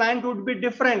 your plant would be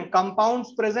different.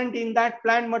 Compounds present in that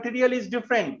plant material is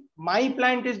different. My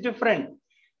plant is different.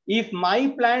 If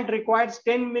my plant requires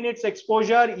 10 minutes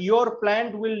exposure, your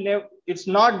plant will never,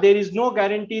 there is no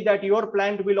guarantee that your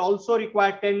plant will also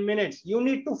require 10 minutes. You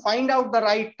need to find out the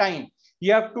right time.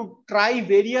 You have to try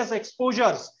various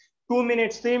exposures, 2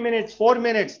 minutes, 3 minutes, 4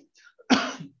 minutes,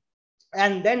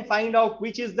 and then find out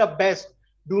which is the best.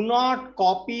 Do not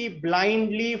copy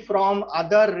blindly from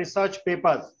other research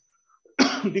papers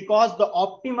because the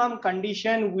optimum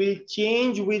condition will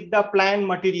change with the plant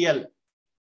material.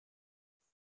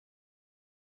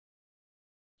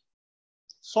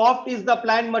 Soft is the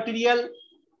plant material,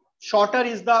 shorter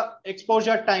is the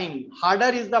exposure time.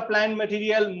 Harder is the plant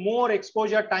material, more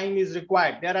exposure time is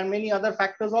required. There are many other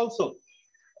factors also.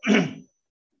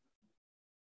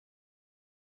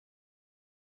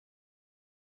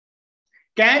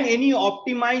 Can any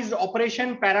optimized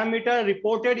operation parameter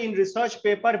reported in research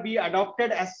paper be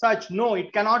adopted as such? No,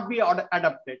 it cannot be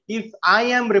adopted. If I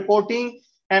am reporting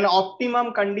an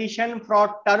optimum condition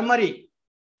for turmeric,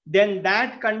 then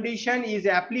that condition is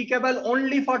applicable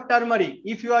only for turmeric.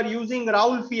 If you are using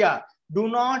Raulfia, do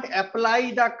not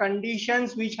apply the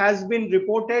conditions which has been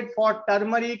reported for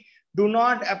turmeric. Do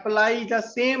not apply the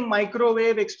same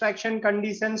microwave extraction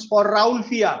conditions for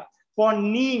Raulfia, for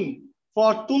neem,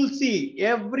 for tulsi.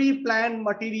 Every plant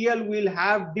material will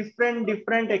have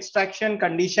different extraction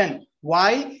condition.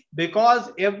 Why?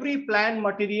 Because every plant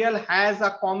material has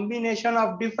a combination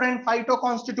of different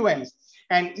phytoconstituents,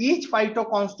 and each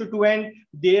phytoconstituent,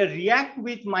 they react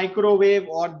with microwave,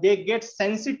 or they get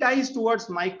sensitized towards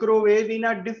microwave in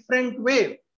a different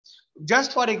way.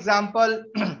 Just for example,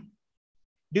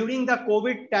 during the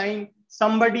COVID time,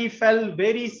 somebody fell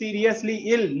very seriously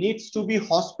ill, needs to be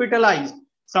hospitalized.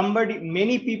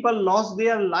 Many people lost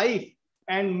their life,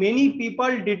 and many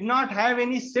people did not have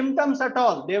any symptoms at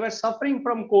all. They were suffering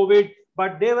from COVID,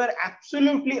 but they were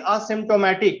absolutely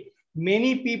asymptomatic.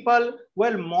 Many people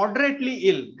were moderately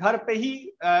ill. Ghar pe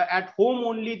hi, at home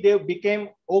only they became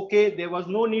okay. There was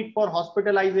no need for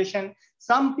hospitalization.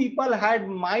 Some people had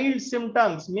mild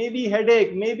symptoms, maybe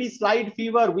headache, maybe slight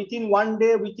fever. Within 1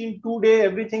 day, within 2 days,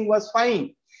 everything was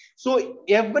fine. So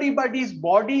everybody's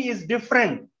body is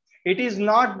different. It is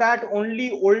not that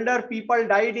only older people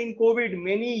died in COVID.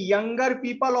 Many younger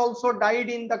people also died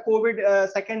in the COVID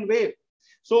second wave.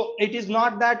 So it is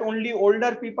not that only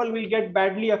older people will get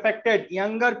badly affected.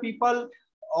 Younger people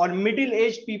or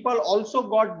middle-aged people also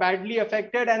got badly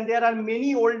affected. And there are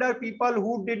many older people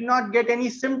who did not get any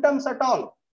symptoms at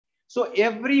all. So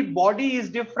every body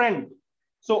is different.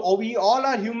 So we all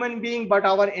are human beings, but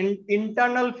our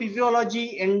internal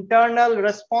physiology, internal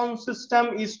response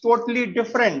system is totally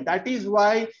different. That is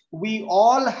why we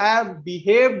all have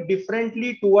behaved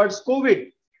differently towards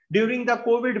COVID. During the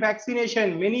COVID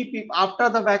vaccination, many people, after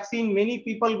the vaccine, many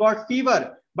people got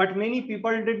fever, but many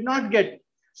people did not get.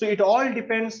 So it all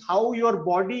depends how your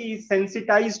body is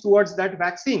sensitized towards that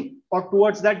vaccine or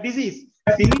towards that disease.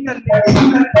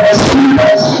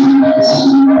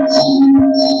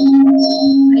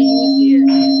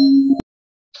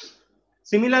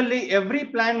 Similarly, every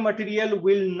plant material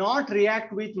will not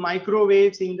react with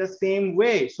microwaves in the same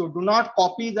way. So do not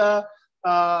copy the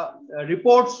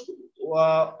reports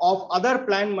of other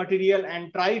plant material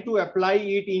and try to apply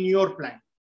it in your plant.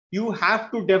 You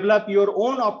have to develop your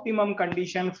own optimum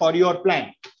condition for your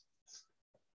plant.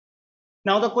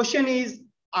 Now the question is,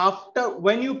 after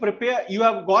when you prepare, you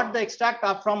have got the extract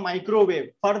from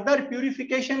microwave, further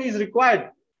purification is required.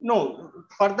 No,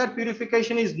 further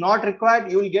purification is not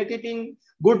required. You will get it in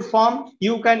good form.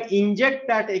 You can inject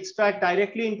that extract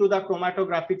directly into the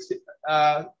chromatographic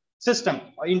system,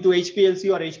 into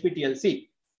HPLC or HPTLC.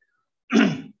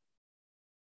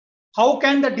 How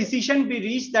can the decision be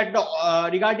reached that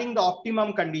regarding the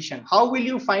optimum condition? How will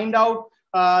you find out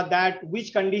that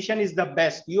which condition is the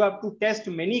best? You have to test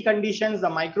many conditions, the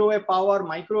microwave power,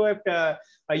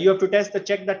 you have to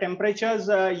check the temperatures,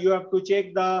 you have to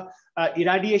check the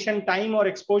irradiation time or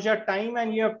exposure time,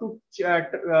 and you have to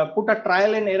put a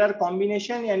trial and error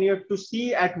combination, and you have to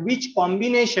see at which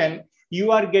combination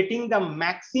you are getting the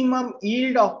maximum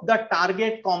yield of the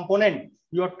target component.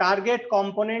 Your target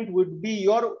component would be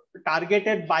your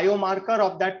targeted biomarker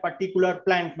of that particular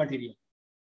plant material.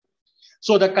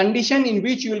 So the condition in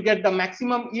which you will get the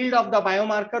maximum yield of the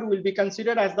biomarker will be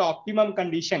considered as the optimum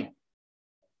condition.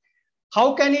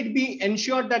 How can it be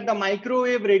ensured that the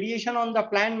microwave radiation on the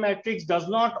plant matrix does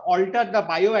not alter the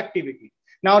bioactivity?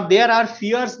 Now, there are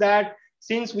fears that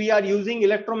since we are using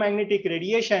electromagnetic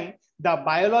radiation, the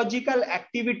biological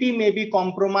activity may be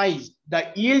compromised. The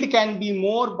yield can be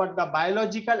more, but the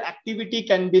biological activity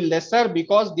can be lesser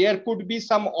because there could be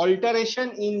some alteration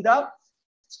in the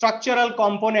structural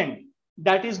component.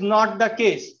 That is not the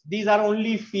case. These are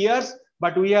only fears,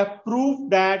 but we have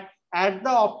proved that at the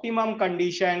optimum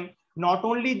condition, not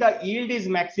only the yield is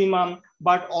maximum,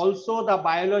 but also the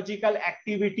biological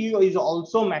activity is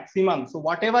also maximum. So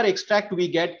whatever extract we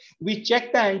get, we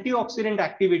check the antioxidant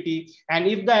activity. And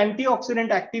if the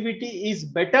antioxidant activity is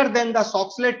better than the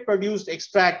Soxhlet produced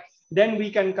extract, then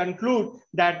we can conclude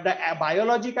that the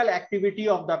biological activity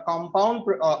of the compound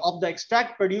of the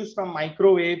extract produced from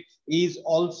microwave is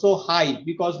also high,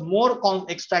 because more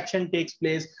extraction takes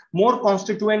place, more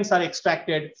constituents are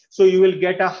extracted, so you will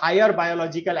get a higher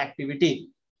biological activity.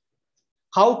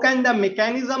 How can the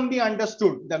mechanism be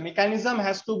understood? The mechanism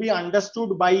has to be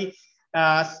understood by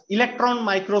electron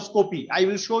microscopy. I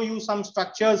will show you some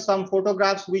structures, some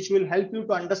photographs which will help you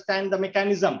to understand the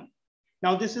mechanism.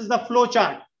 Now, this is the flow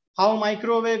chart, how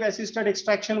microwave assisted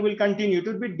extraction will continue. It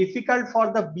would be difficult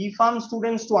for the B.Pharm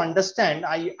students to understand.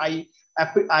 I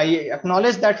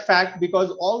acknowledge that fact,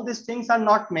 because all these things are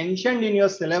not mentioned in your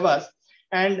syllabus,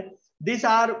 and these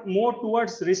are more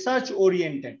towards research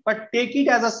oriented. But take it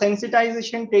as a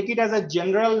sensitization, take it as a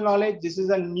general knowledge. This is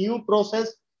a new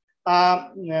process.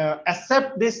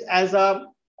 Accept this as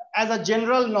a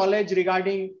general knowledge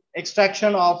regarding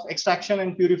extraction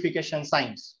and purification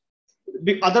science.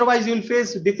 Otherwise, you'll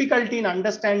face difficulty in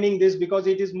understanding this, because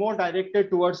it is more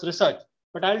directed towards research.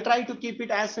 But I'll try to keep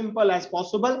it as simple as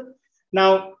possible.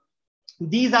 Now,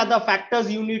 these are the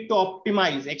factors you need to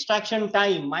optimize: extraction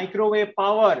time, microwave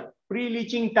power,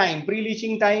 pre-leaching time.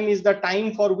 Pre-leaching time is the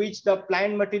time for which the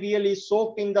plant material is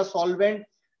soaked in the solvent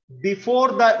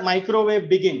before the microwave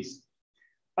begins.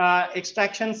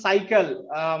 Extraction cycle,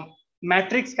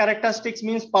 matrix characteristics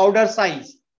means powder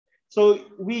size. So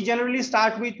we generally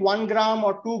start with 1 gram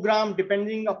or 2 gram,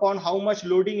 depending upon how much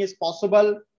loading is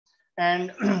possible,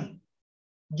 and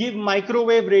give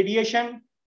microwave radiation,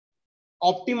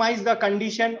 optimize the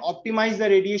condition, optimize the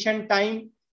radiation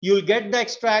time. You'll get the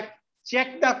extract.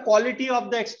 Check the quality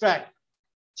of the extract.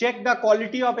 Check the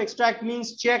quality of extract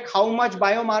means check how much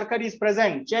biomarker is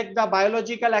present. Check the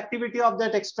biological activity of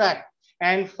that extract,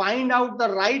 and find out the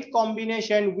right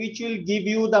combination which will give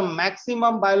you the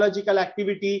maximum biological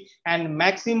activity and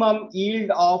maximum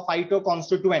yield of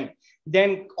phytoconstituent.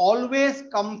 Then always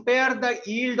compare the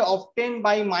yield obtained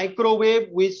by microwave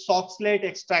with Soxhlet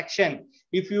extraction.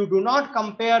 If you do not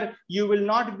compare, you will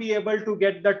not be able to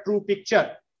get the true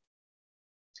picture.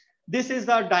 This is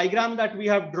the diagram that we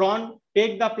have drawn.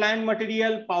 Take the plant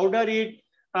material, powder it,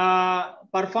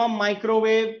 perform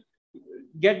microwave,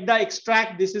 get the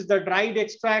extract. This is the dried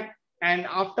extract. And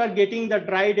after getting the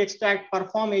dried extract,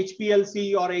 perform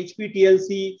HPLC or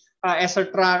HPTLC,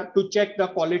 etc. to check the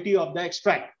quality of the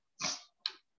extract.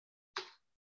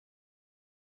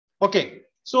 Okay,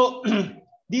 so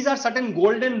these are certain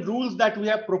golden rules that we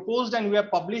have proposed, and we have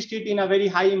published it in a very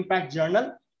high impact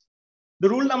journal. The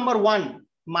rule number 1,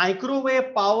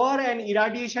 microwave power and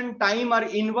irradiation time are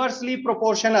inversely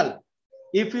proportional.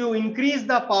 If you increase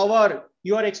the power,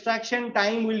 your extraction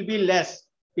time will be less.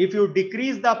 If you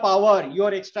decrease the power,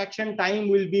 your extraction time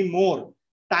will be more.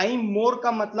 Time more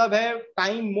ka matlab hai,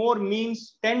 time more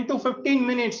means 10 to 15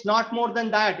 minutes, not more than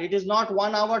that. It is not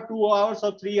 1 hour, 2 hours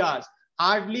or 3 hours.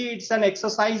 Hardly it's an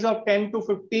exercise of 10 to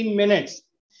 15 minutes.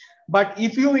 But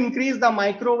if you increase the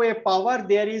microwave power,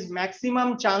 there is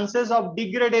maximum chances of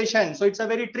degradation. So it's a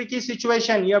very tricky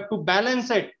situation. You have to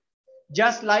balance it.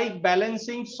 Just like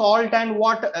balancing salt and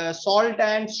water, salt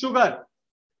and sugar,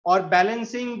 or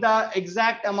balancing the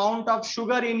exact amount of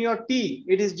sugar in your tea.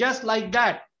 It is just like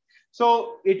that.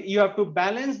 So you have to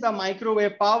balance the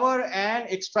microwave power and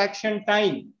extraction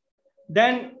time.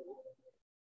 Then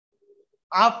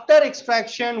after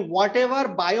extraction,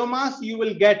 whatever biomass you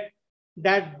will get,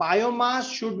 that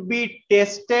biomass should be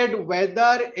tested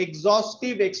whether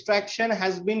exhaustive extraction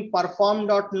has been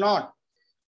performed or not.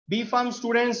 B.Pharm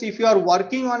students, if you are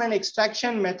working on an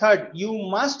extraction method, you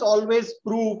must always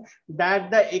prove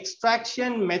that the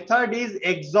extraction method is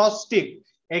exhaustive.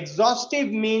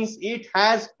 Exhaustive means it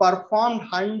has performed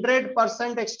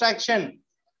 100% extraction.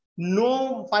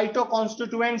 No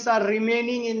phytoconstituents are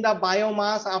remaining in the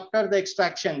biomass after the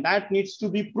extraction. That needs to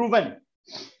be proven.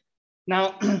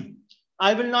 Now,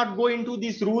 I will not go into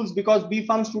these rules because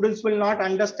B.Pharm students will not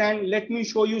understand. Let me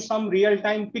show you some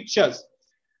real-time pictures.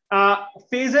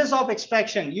 Phases of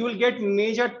extraction. You will get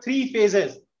major 3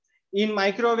 phases in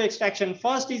microwave extraction.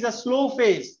 First is a slow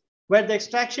phase where the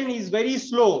extraction is very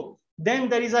slow. Then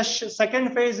there is a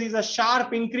second phase is a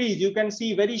sharp increase. You can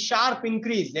see very sharp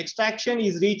increase. Extraction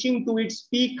is reaching to its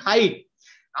peak height.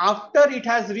 After it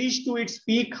has reached to its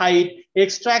peak height,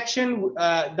 extraction,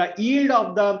 the yield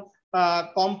of the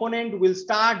component will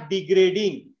start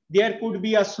degrading. There could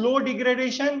be a slow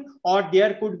degradation or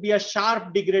there could be a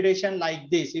sharp degradation like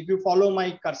this, if you follow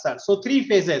my cursor. So 3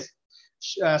 phases,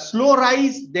 slow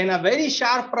rise, then a very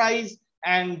sharp rise,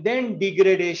 and then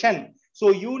degradation.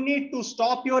 So you need to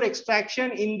stop your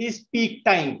extraction in this peak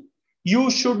time. You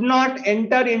should not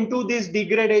enter into this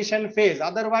degradation phase.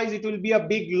 Otherwise, it will be a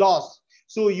big loss.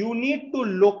 So you need to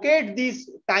locate this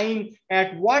time,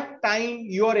 at what time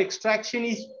your extraction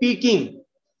is peaking.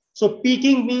 So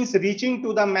peaking means reaching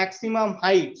to the maximum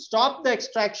height. Stop the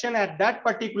extraction at that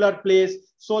particular place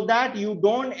so that you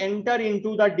don't enter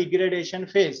into the degradation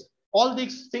phase. All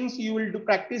these things you will do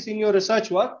practice in your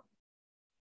research work.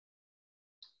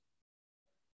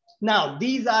 Now,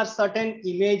 these are certain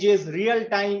images,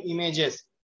 real-time images.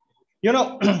 You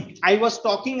know, I was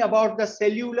talking about the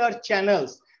cellular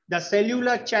channels. The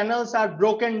cellular channels are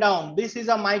broken down. This is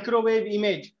a microwave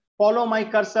image. Follow my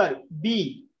cursor.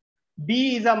 B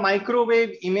is a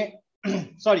microwave image.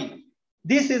 Sorry,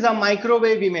 this is a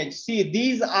microwave image. See,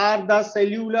 these are the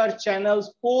cellular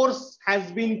channels. Pores has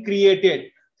been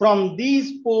created. From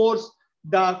these pores,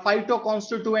 the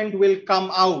phytoconstituent will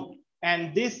come out.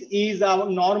 And this is a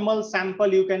normal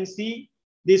sample. You can see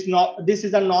this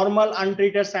is a normal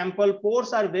untreated sample.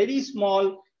 Pores are very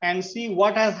small, and see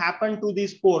what has happened to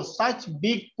these pores. Such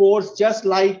big pores, just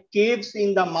like caves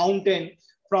in the mountain.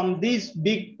 From these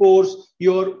big pores,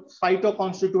 your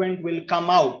phytoconstituent will come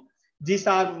out. These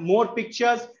are more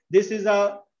pictures. This is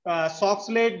a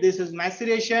oxalate. This is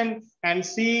maceration. And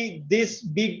see, this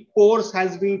big pores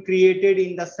has been created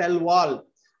in the cell wall.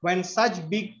 When such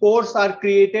big pores are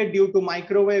created due to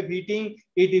microwave heating,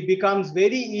 it becomes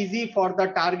very easy for the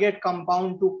target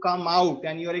compound to come out,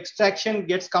 and your extraction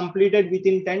gets completed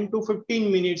within 10 to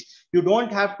 15 minutes. You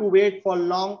don't have to wait for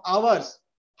long hours.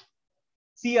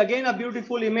 See again a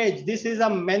beautiful image. This is a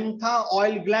mentha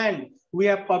oil gland. We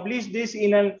have published this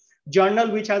in a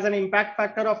journal which has an impact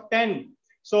factor of 10.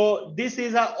 So this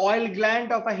is an oil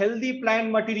gland of a healthy plant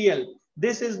material.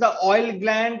 This is the oil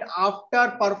gland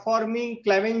after performing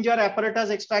Clevenger apparatus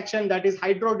extraction, that is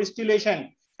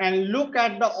hydrodistillation. And look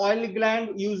at the oil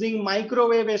gland using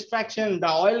microwave extraction. The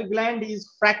oil gland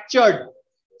is fractured.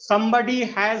 Somebody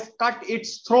has cut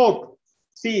its throat.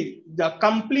 See, the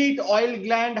complete oil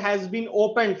gland has been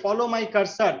opened. Follow my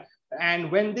cursor. And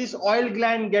when this oil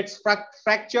gland gets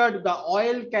fractured, the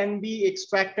oil can be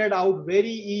extracted out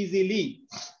very easily.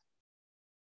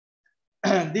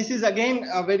 This is again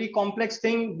a very complex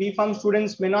thing. B.Pharm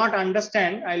students may not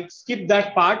understand. I'll skip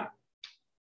that part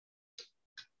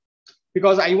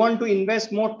because I want to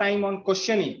invest more time on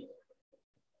questioning.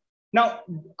 Now,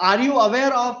 are you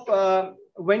aware of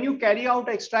when you carry out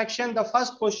extraction, the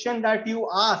first question that you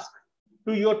ask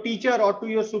to your teacher or to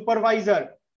your supervisor,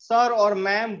 sir or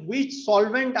ma'am, which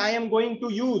solvent I am going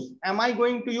to use? Am I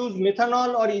going to use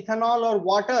methanol or ethanol or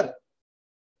water?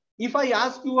 If I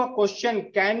ask you a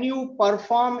question, can you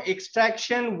perform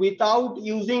extraction without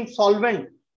using solvent?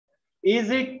 Is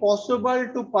it possible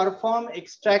to perform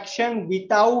extraction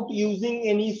without using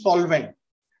any solvent?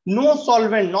 No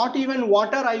solvent, not even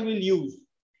water I will use.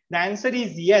 The answer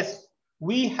is yes.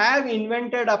 We have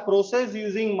invented a process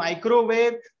using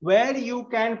microwave where you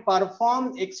can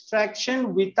perform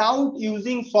extraction without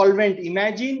using solvent.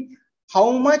 Imagine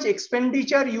how much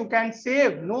expenditure you can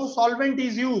save. No solvent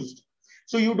is used.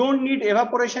 So you don't need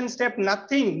evaporation step,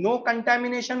 nothing, no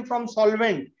contamination from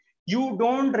solvent. You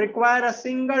don't require a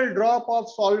single drop of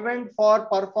solvent for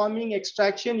performing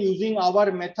extraction using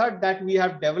our method that we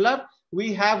have developed.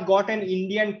 We have got an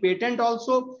Indian patent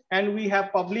also, and we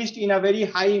have published in a very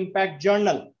high impact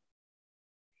journal.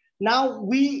 Now,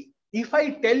 if I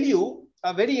tell you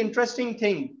a very interesting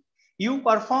thing, you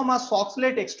perform a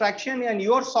oxalate extraction, and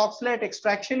your oxalate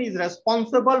extraction is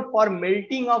responsible for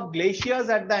melting of glaciers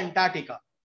at the Antarctica.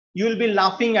 You will be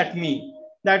laughing at me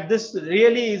that this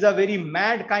really is a very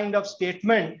mad kind of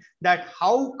statement, that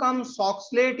how come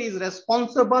oxalate is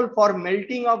responsible for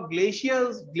melting of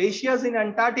glaciers in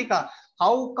Antarctica?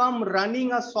 How come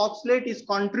running a oxalate is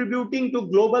contributing to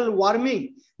global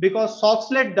warming? Because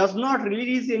oxalate does not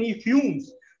release any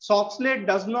fumes. Oxalate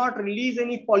does not release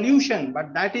any pollution,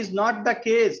 but that is not the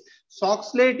case.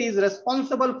 Oxalate is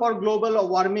responsible for global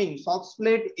warming.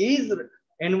 Oxalate is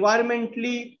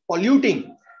environmentally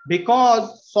polluting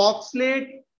because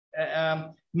oxalate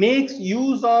makes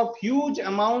use of huge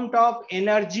amount of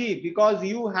energy, because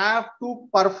you have to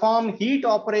perform heat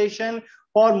operation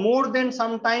for more than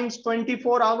sometimes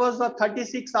 24 hours or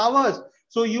 36 hours.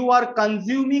 So you are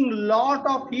consuming lot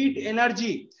of heat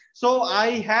energy. So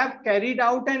I have carried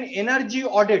out an energy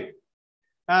audit.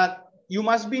 You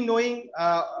must be knowing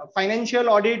financial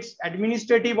audits,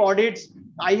 administrative audits.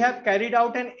 I have carried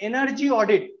out an energy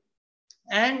audit,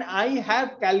 and I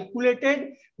have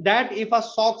calculated that if a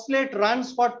oxalate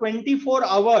runs for 24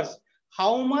 hours,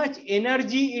 how much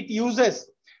energy it uses.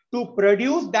 To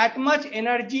produce that much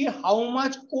energy, how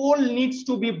much coal needs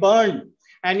to be burned.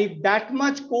 And if that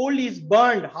much coal is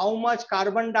burned, how much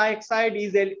carbon dioxide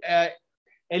is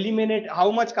eliminate,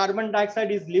 how much carbon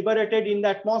dioxide is liberated in the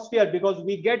atmosphere, because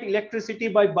we get electricity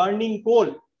by burning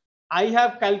coal. I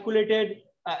have calculated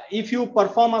if you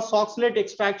perform a oxalate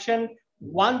extraction,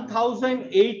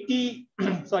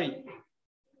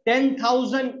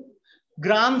 10,000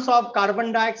 grams of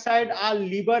carbon dioxide are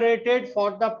liberated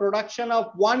for the production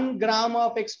of 1 gram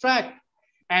of extract,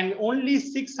 and only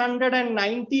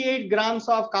 698 grams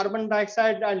of carbon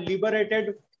dioxide are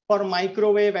liberated for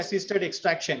microwave assisted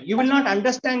extraction. You will not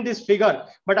understand this figure,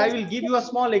 but I will give you a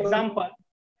small example.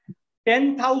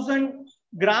 10,000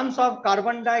 grams of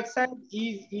carbon dioxide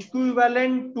is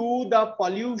equivalent to the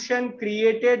pollution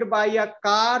created by a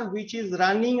car which is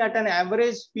running at an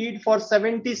average speed for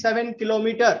 77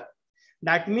 kilometers.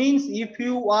 That means if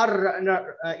you are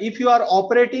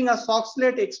operating a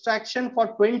oxalate extraction for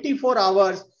 24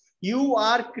 hours, you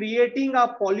are creating a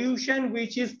pollution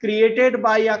which is created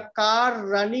by a car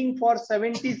running for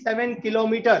 77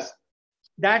 kilometers.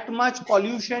 That much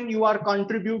pollution you are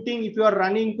contributing if you are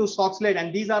running to oxalate.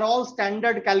 And these are all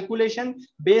standard calculation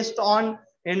based on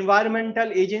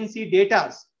environmental agency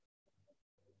data.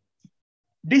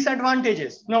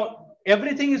 Disadvantages. Now,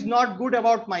 everything is not good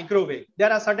about microwave.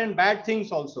 There are certain bad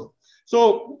things also.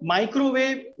 So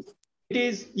microwave,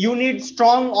 you need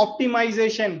strong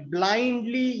optimization.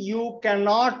 Blindly, you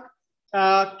cannot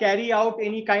carry out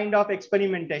any kind of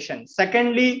experimentation.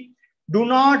 Secondly, do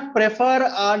not prefer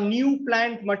a new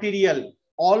plant material.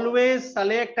 Always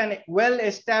select an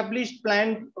well-established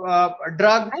plant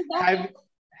drug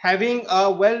having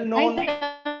a well-known.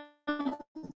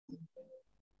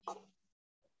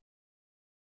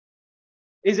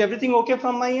 Is everything okay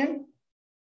from my end?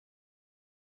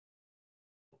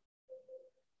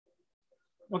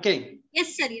 Okay.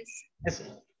 Yes, sir. Yes. Yes, sir.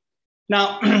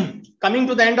 Now, coming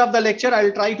to the end of the lecture, I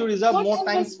will try to reserve more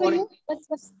time for it.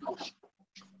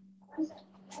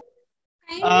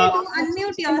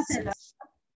 Unmute yourself.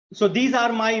 So these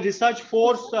are my research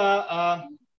force.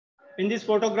 In this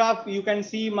photograph, you can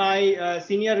see my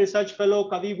senior research fellow,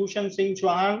 Kavi Bhushan Singh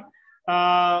Chauhan,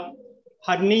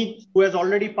 Harneet, who has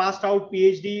already passed out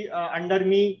PhD under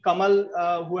me,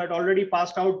 Kamal, who had already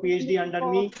passed out PhD under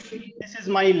me. This is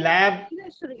my lab.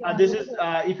 This is,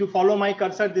 if you follow my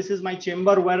cursor, this is my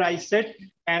chamber where I sit,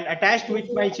 and attached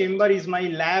with my chamber is my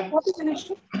lab.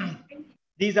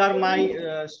 These are my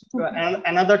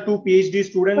another 2 PhD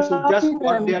students who just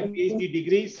got their PhD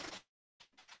degrees.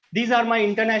 These are my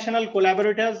international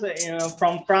collaborators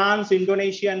from France,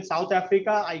 Indonesia, and South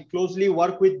Africa. I closely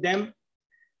work with them.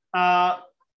 I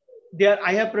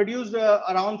have produced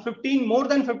around more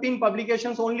than 15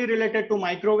 publications only related to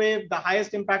microwave, the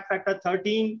highest impact factor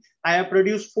 13. I have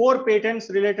produced 4 patents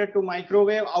related to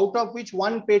microwave, out of which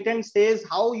 1 patent says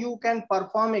how you can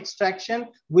perform extraction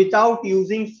without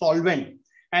using solvent.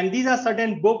 And these are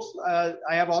certain books.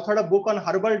 I have authored a book on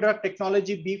herbal drug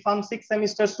technology. B.Pharm 6th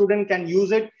semester student can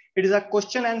use it. It is a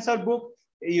question answer book.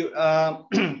 There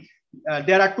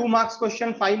are 2 marks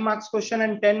question, 5 marks question,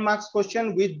 and 10 marks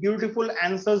question with beautiful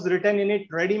answers written in it,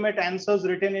 ready-made answers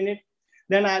written in it.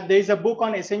 Then there is a book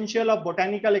on essential of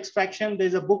botanical extraction. There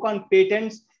is a book on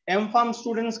patents. M.Pharm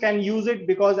students can use it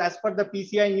because as per the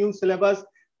PCI new syllabus,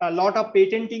 a lot of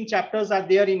patenting chapters are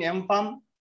there in M.Pharm.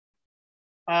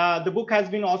 The book has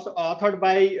been also authored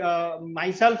by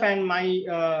myself and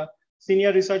my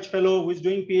senior research fellow who is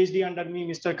doing PhD under me,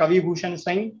 Mr. Kavi Bhushan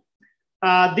Singh.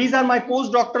 These are my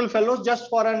postdoctoral fellows just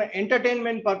for an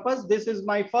entertainment purpose. This is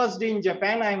my first day in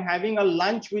Japan. I'm having a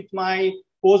lunch with my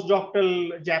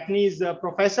postdoctoral Japanese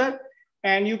professor.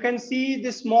 And you can see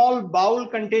this small bowl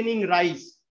containing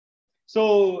rice.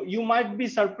 So you might be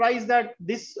surprised that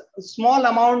this small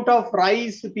amount of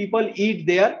rice people eat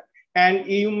there. And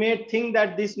you may think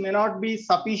that this may not be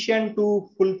sufficient to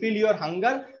fulfill your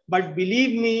hunger. But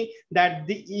believe me that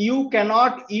you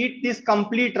cannot eat this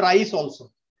complete rice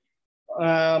also.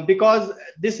 Because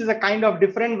this is a kind of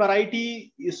different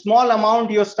variety, small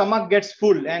amount, your stomach gets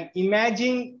full. And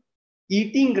imagine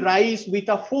eating rice with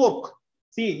a fork.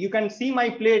 See, you can see my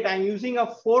plate. I'm using a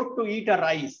fork to eat a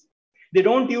rice. They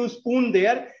don't use spoon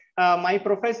there. My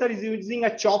professor is using a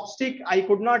chopstick. I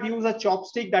could not use a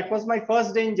chopstick. That was my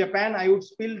first day in Japan. I would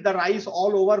spill the rice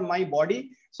all over my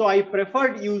body. So I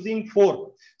preferred using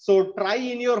fork. So try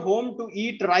in your home to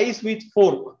eat rice with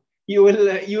fork. You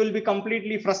will be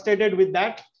completely frustrated with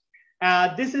that.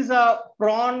 This is a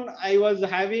prawn I was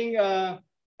having,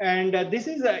 and this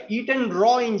is eaten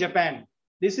raw in Japan.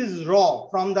 This is raw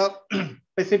from the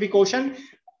Pacific Ocean,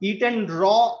 eaten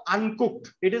raw,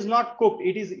 uncooked. It is not cooked,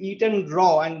 it is eaten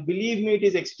raw. And believe me, it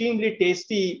is extremely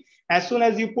tasty. As soon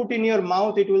as you put in your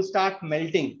mouth, it will start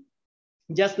melting,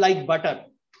 just like butter.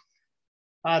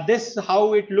 This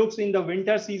how it looks in the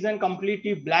winter season,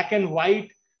 completely black and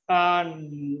white,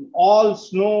 all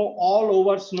snow, all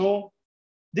over snow.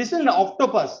 This is an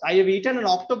octopus. I have eaten an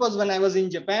octopus when I was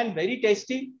in Japan. Very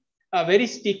tasty, very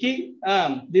sticky.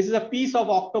 This is a piece of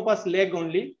octopus leg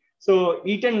only. So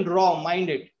eaten raw, mind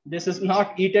it. This is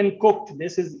not eaten cooked.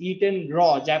 This is eaten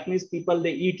raw. Japanese people,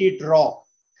 they eat it raw.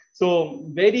 So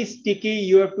very sticky.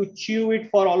 You have to chew it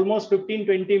for almost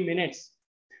 15-20 minutes,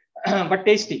 but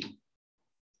tasty.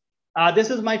 This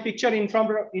is my picture in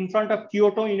front of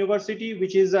Kyoto University,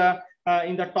 which is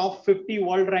in the top 50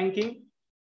 world ranking.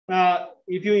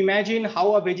 If you imagine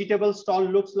how a vegetable stall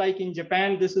looks like in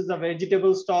Japan, this is a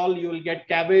vegetable stall. You will get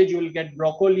cabbage, you will get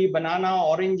broccoli, banana,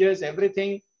 oranges,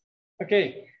 everything.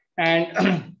 Okay.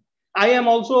 And I am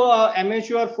also an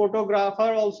amateur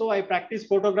photographer. Also, I practice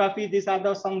photography. These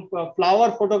are some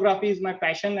flower photography is my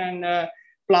passion, and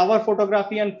flower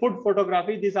photography and food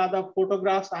photography. These are the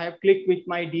photographs I have clicked with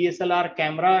my DSLR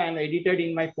camera and edited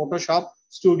in my Photoshop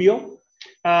studio.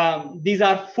 These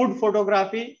are food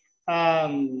photography.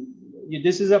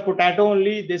 This is a potato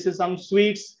only. This is some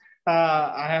sweets.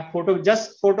 I have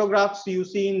just photographs you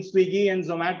see in Swiggy and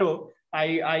Zomato.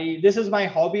 This is my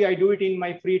hobby. I do it in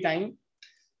my free time.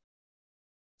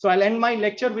 So I'll end my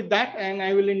lecture with that, and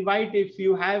I will invite, if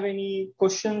you have any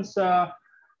questions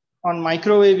on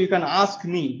microwave, you can ask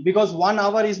me, because 1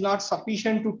 hour is not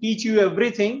sufficient to teach you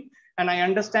everything. And I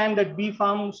understand that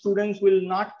B.Pharm students will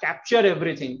not capture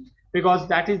everything, because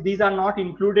these are not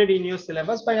included in your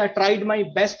syllabus, but I tried my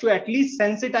best to at least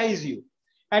sensitize you.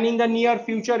 And in the near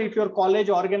future, if your college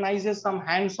organizes some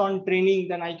hands-on training,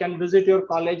 then I can visit your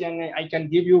college and I can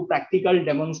give you practical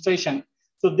demonstration.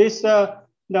 So this,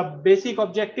 the basic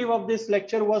objective of this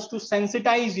lecture was to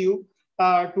sensitize you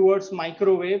towards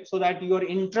microwave so that your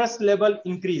interest level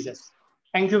increases.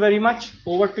 Thank you very much.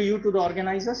 Over to you, to the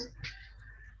organizers.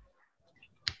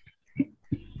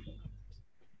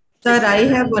 Sir, I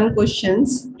have one question.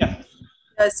 Yeah.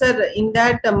 Sir, in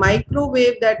that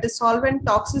microwave, that solvent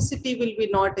toxicity will be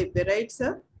not appear, right,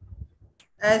 sir?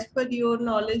 As per your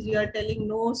knowledge, you are telling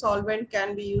no solvent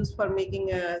can be used for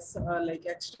making a like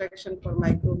extraction for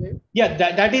microwave. Yeah,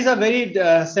 that is a very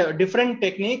different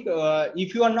technique.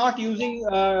 If you are not using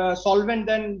solvent,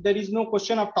 then there is no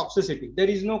question of toxicity. There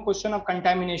is no question of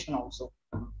contamination also.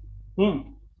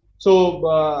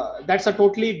 So that's a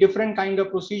totally different kind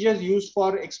of procedures used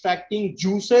for extracting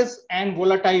juices and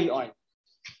volatile oil.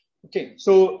 Okay,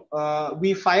 so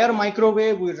we fire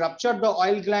microwave, we rupture the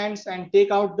oil glands and take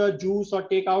out the juice or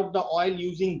take out the oil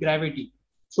using gravity.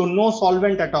 So no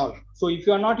solvent at all. So if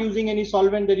you are not using any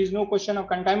solvent, there is no question of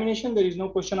contamination. There is no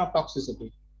question of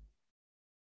toxicity.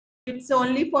 It's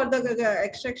only for the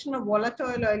extraction of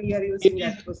volatile oil you are using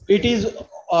that process. It is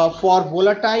for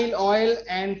volatile oil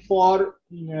and for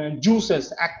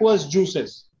juices, aqueous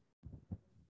juices.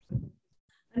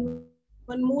 And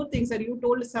one more thing, sir, you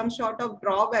told some sort of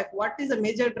drawback. What is the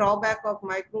major drawback of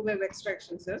microwave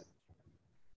extraction, sir?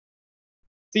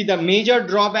 See, the major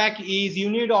drawback is you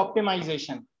need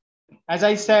optimization. As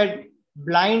I said,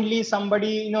 blindly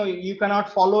somebody, you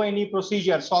cannot follow any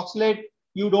procedure. Soxhlet,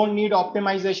 you don't need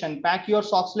optimization. Pack your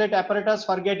Soxhlet apparatus,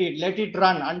 forget it. Let it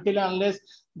run until unless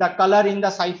the color in the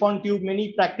siphon tube,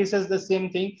 many practices the same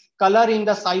thing. Color in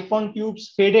the siphon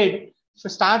tubes faded,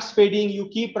 starts fading, you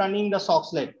keep running the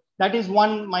Soxhlet. That is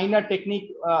one minor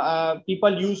technique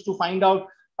people use to find out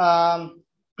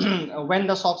when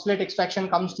the Soxhlet extraction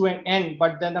comes to an end.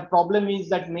 But then the problem is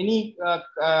that many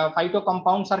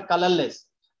phytocompounds are colorless.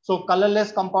 So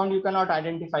colorless compound you cannot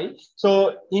identify.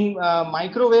 So in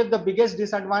microwave, the biggest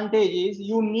disadvantage is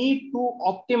you need to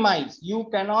optimize. You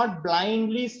cannot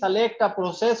blindly select a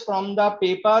process from the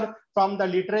paper, from the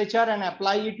literature and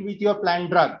apply it with your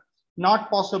plant drug.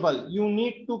 Not possible. You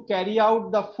need to carry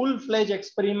out the full-fledged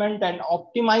experiment and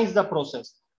optimize the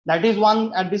process. That is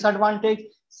one disadvantage.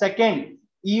 Second,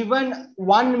 even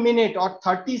 1 minute or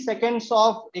 30 seconds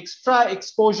of extra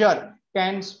exposure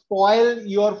can spoil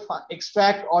your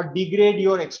extract or degrade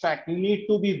your extract. You need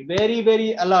to be very,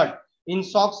 very alert. In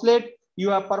Soxhlet, you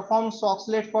have performed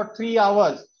Soxhlet for 3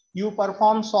 hours. You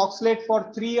perform Soxhlet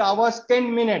for 3 hours,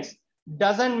 10 minutes.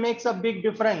 Doesn't make a big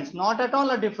difference. Not at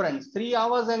all a difference. 3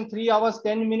 hours and 3 hours,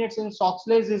 10 minutes in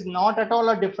Soxhlet is not at all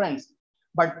a difference.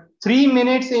 But 3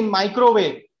 minutes in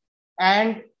microwave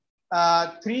and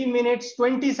 3 minutes,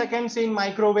 20 seconds in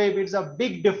microwave is a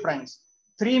big difference.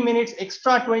 3 minutes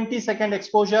extra 20-second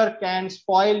exposure can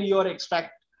spoil your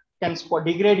extract, can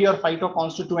degrade your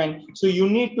phytoconstituent. So you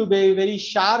need to be very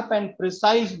sharp and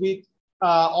precise with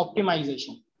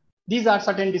optimization. These are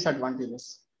certain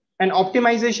disadvantages. And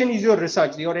optimization is your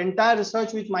research. Your entire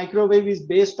research with microwave is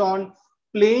based on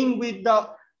playing with the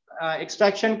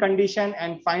extraction condition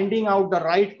and finding out the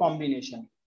right combination.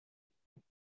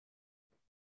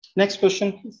 Next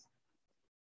question, please.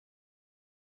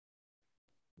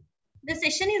 The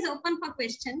session is open for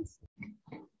questions.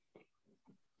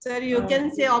 Sir, you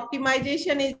can say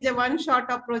optimization is a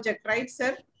one-shot of project, right,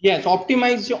 sir? Yes,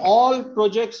 optimize all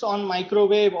projects on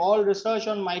microwave, all research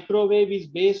on microwave is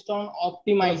based on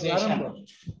optimization.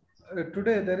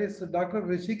 Today there is Dr.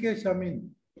 Rishikesh Amin.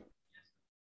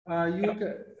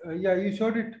 You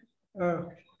showed it.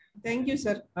 Thank you,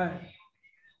 sir.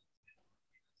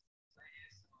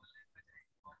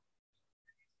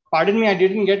 Pardon me, I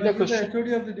didn't get the He's question. the HOD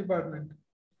of the department.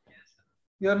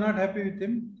 You are not happy with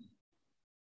him?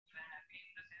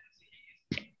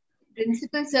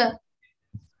 Principal, sir.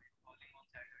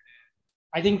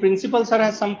 I think principal sir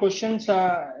has some questions.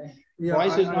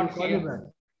 Voice is not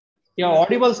clear. Yeah,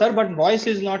 audible, sir, but voice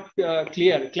is not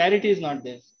clear. Clarity is not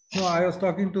there. No, I was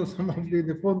talking to some of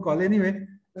the phone call. Anyway,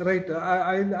 right.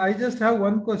 I just have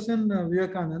one question,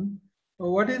 Vivekanand.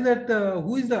 What is that?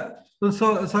 Who is the?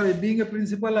 So sorry, being a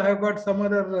principal, I have got some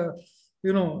other,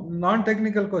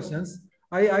 non-technical questions.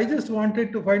 I just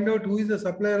wanted to find out who is the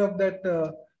supplier of that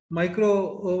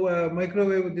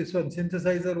microwave. This one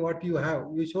synthesizer. What you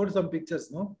have? You showed some pictures,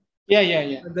 no?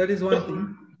 Yeah. That is one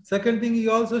thing. Second thing,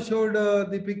 you also showed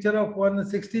the picture of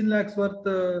 16 lakhs worth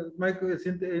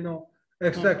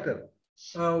extractor.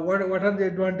 What are the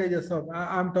advantages of?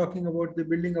 I'm talking about the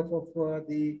building up of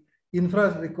the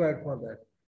infra required for that.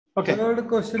 Okay. Third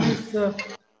question is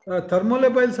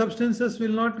thermolabile substances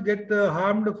will not get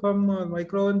harmed from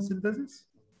microwave synthesis?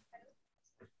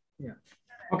 Yeah.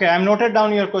 Okay, I'm noted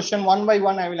down your question one by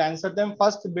one. I will answer them.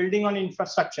 First, building on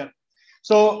infrastructure.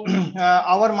 So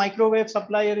our microwave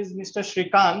supplier is Mr.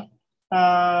 Shrikant.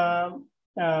 I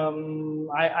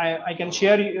can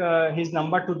share his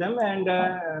number to them, and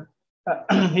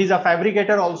he's a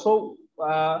fabricator also.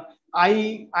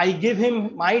 I give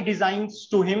him my designs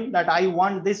to him that I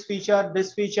want this feature,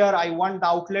 I want the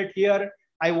outlet here,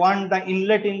 I want the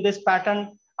inlet in this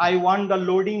pattern, I want the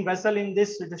loading vessel in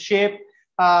this shape,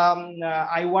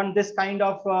 I want this kind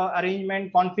of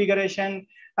arrangement, configuration.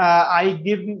 I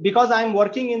give, because I'm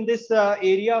working in this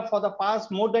area for the past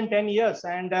more than 10 years,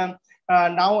 and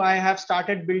now I have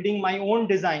started building my own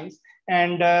designs.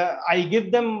 And I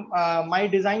give them my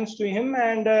designs to him,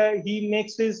 and he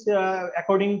makes his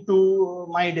according to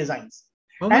my designs.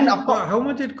 How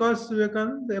much it costs,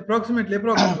 Vivekanand? Approximately,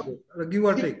 give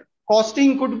or take.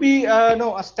 Costing could be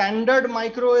no, a standard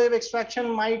microwave extraction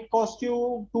might cost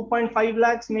you 2.5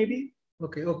 lakhs maybe.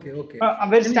 Okay. A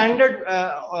very standard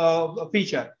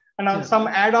feature, and some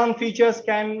add-on features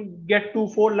can get to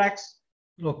 4 lakhs.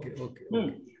 Okay.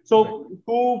 So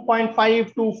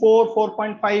 2.5 to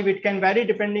 4.5, it can vary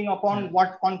depending upon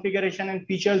what configuration and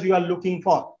features you are looking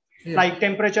for, like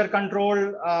temperature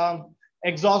control,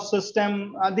 exhaust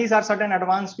system. These are certain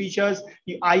advanced features,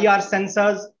 the IR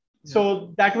sensors.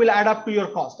 So that will add up to your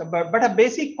cost. But a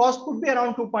basic cost could be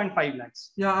around 2.5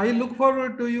 lakhs. Yeah, I look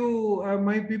forward to you.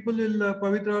 My people will,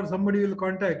 Pavitra or somebody will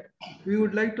contact. We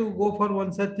would like to go for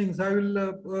one such things. I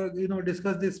will,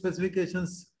 discuss the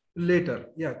specifications later.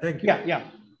 Yeah, thank you. Yeah.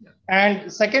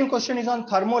 And second question is on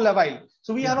thermolabile.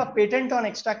 So we have a patent on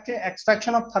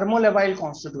extraction of thermolabile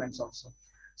constituents also.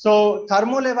 So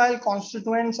thermolabile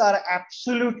constituents are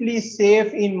absolutely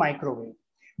safe in microwave.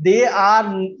 They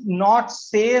are not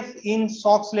safe in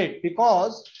Soxhlet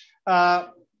because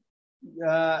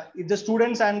if the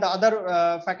students and the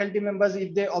other faculty members,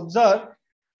 if they observe,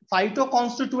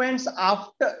 phytoconstituents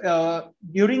after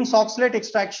during Soxhlet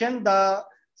extraction, the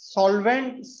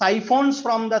solvent siphons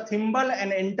from the thimble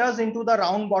and enters into the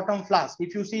round bottom flask.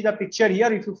 If you see the picture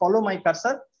here, if you follow my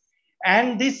cursor,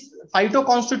 and these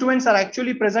phytoconstituents are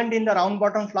actually present in the round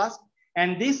bottom flask,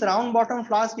 and this round bottom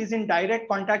flask is in direct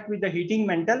contact with the heating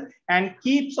mantle and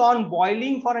keeps on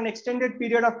boiling for an extended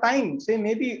period of time, say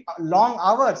maybe long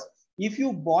hours. If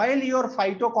you boil your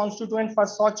phytoconstituent for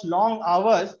such long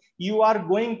hours, you are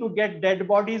going to get dead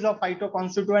bodies of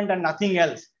phytoconstituent and nothing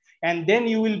else. And then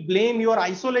you will blame your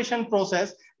isolation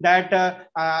process that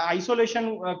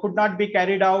isolation could not be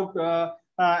carried out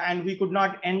and we could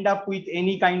not end up with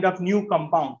any kind of new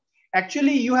compound.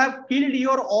 Actually, you have killed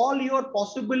all your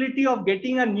possibility of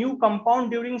getting a new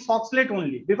compound during Soxhlet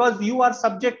only, because you are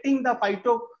subjecting the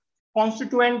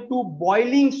phytoconstituent to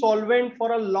boiling solvent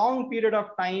for a long period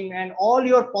of time, and all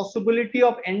your possibility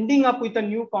of ending up with a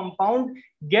new compound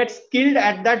gets killed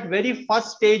at that very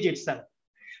first stage itself.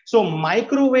 So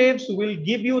microwaves will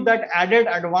give you that added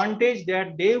advantage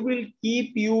that they will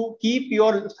keep your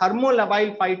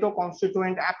thermolabile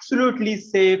phytoconstituent absolutely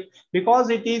safe, because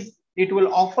it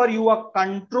will offer you a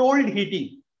controlled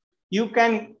heating. You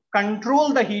can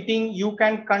control the heating, you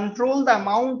can control the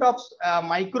amount of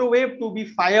microwave to be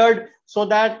fired so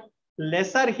that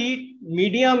lesser heat,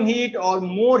 medium heat, or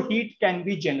more heat can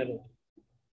be generated.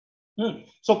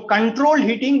 So controlled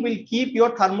heating will keep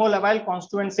your thermolevel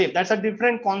constituent safe. That's a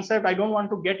different concept. I don't want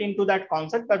to get into that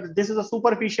concept, but this is a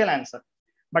superficial answer.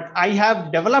 But I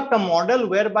have developed a model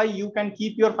whereby you can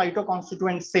keep your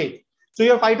phytoconstituent safe. So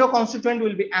your phytoconstituent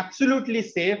will be absolutely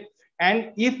safe.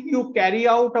 And if you carry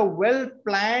out a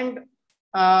well-planned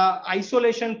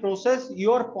isolation process,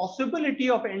 your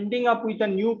possibility of ending up with a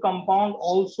new compound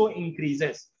also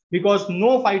increases, because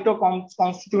no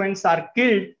phytoconstituents are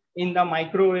killed in the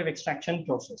microwave extraction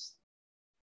process.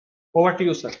 Over to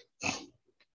you, sir.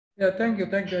 Yeah, thank you.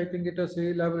 Thank you. I think it was an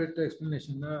elaborate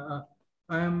explanation.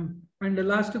 And the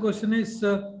last question is,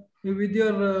 with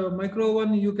your micro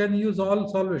one, you can use all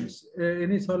solvents.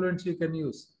 Any solvents you can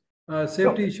use.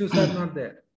 Safety issues are not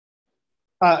there.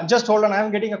 Just hold on.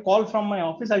 I'm getting a call from my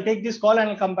office. I'll take this call and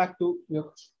I'll come back to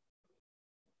you.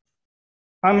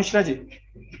 हाँ मिश्रा जी.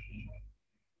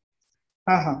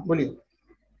 हाँ बोलिए.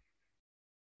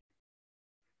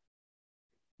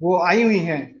 वो आई हुई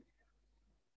हैं,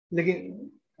 लेकिन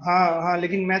हाँ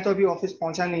लेकिन मैं तो अभी ऑफिस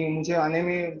पहुंचा नहीं हूँ, मुझे आने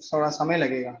में थोड़ा समय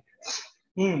लगेगा.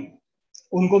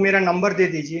 उनको मेरा नंबर दे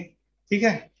दीजिए, ठीक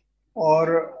है? और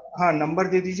हाँ, नंबर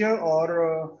दे दीजिए और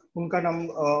उनका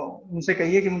उनसे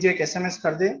कहिए कि मुझे एक SMS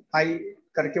कर दे, हाई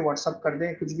करके व्हाट्सअप कर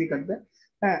दे, कुछ भी कर दे.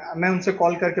 मैं उनसे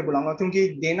कॉल करके बुलाऊंगा, क्योंकि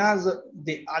देना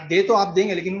दे तो आप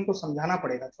देंगे, लेकिन उनको समझाना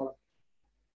पड़ेगा थोड़ा.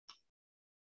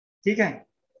 ठीक है?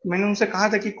 मैंने उनसे कहा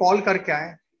था कि कॉल करके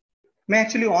आए. मैं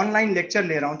एक्चुअली ऑनलाइन लेक्चर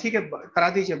ले रहा हूँ. ठीक है, करा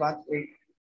दीजिए बात. एक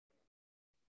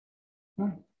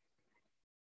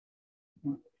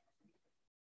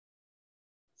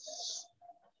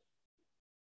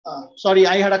sorry,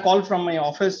 I had a call from my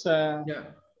office.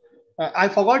 I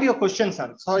forgot your question,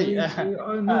 sir. Sorry.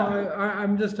 No,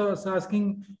 I'm just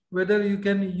asking whether you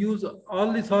can use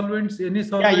all the solvents, any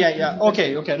solvent. Yeah.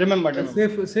 Okay. Remember.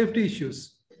 Safety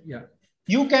issues. Yeah.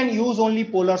 You can use only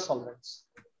polar solvents.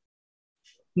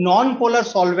 Non-polar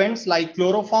solvents like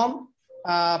chloroform,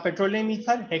 petroleum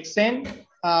ether, hexane,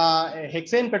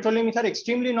 petroleum ether,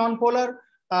 extremely non-polar.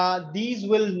 These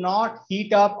will not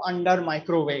heat up under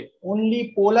microwave.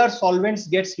 Only polar solvents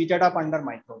gets heated up under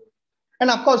microwave. And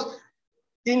of course,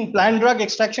 in plant drug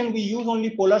extraction, we use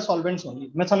only polar solvents only.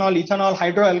 Methanol, ethanol,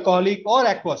 hydroalcoholic, or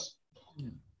aqueous.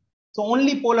 So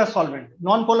only polar solvent.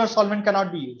 Non-polar solvent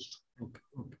cannot be used. Okay.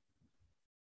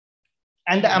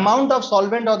 And the amount of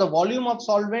solvent or the volume of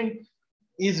solvent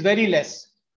is very less.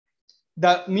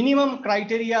 The minimum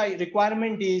criteria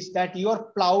requirement is that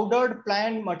your powdered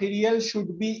plant material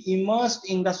should be immersed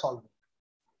in the solvent.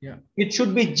 Yeah. It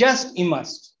should be just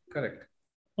immersed. Correct.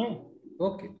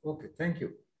 Okay. Thank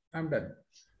you. I'm done.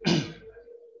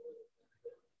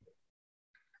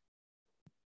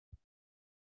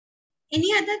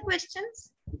 Any other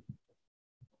questions?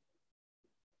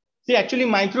 See, actually,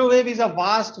 microwave is a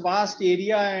vast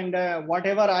area, and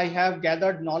whatever I have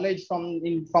gathered knowledge from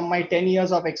my 10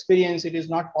 years of experience, it is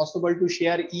not possible to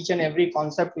share each and every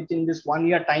concept within this 1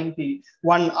 year time period,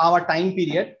 1 hour time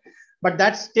period. But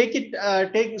that's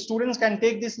students can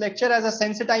take this lecture as a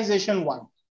sensitization one,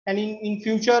 and in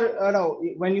future,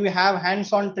 when you have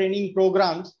hands-on training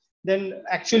programs, then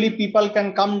actually people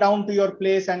can come down to your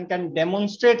place and can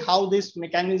demonstrate how this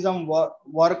mechanism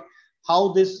work.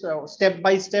 How this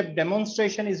step-by-step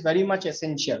demonstration is very much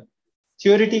essential.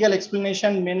 Theoretical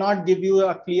explanation may not give you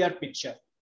a clear picture.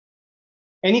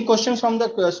 Any questions from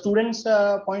the students'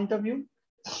 point of view?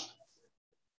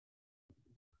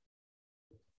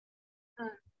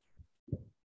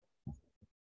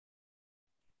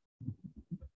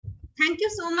 Thank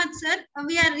you so much, sir.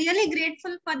 We are really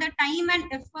grateful for the time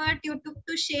and effort you took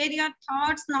to share your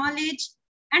thoughts, knowledge,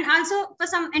 and also for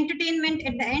some entertainment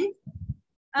at the end.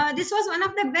 This was one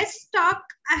of the best talk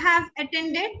I have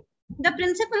attended. The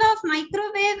principle of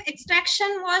microwave extraction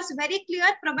was very clear,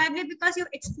 probably because you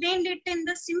explained it in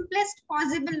the simplest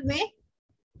possible way.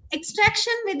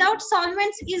 Extraction without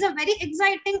solvents is a very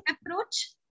exciting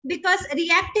approach, because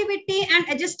reactivity and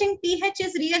adjusting pH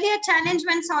is really a challenge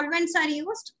when solvents are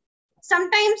used.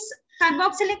 Sometimes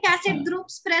carboxylic acid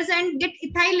groups present get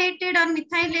ethylated or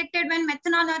methylated when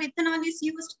methanol or ethanol is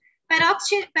used.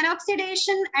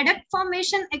 Peroxidation, adduct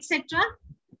formation, etc.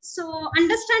 So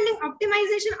understanding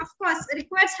optimization, of course,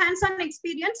 requires hands-on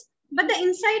experience, but the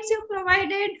insights you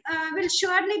provided will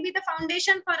surely be the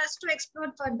foundation for us to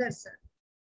explore further, sir.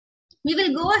 We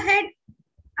will go ahead.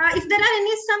 If there are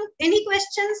any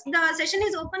questions, the session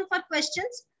is open for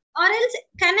questions, or else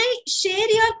can I share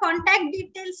your contact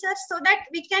details, sir, so that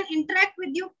we can interact with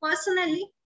you personally?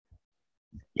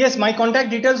 Yes, my contact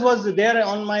details was there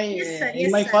on my in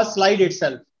my first slide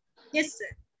itself. Yes, sir.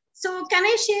 So can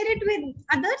I share it with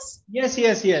others? Yes.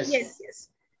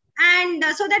 And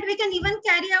so that we can even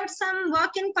carry out some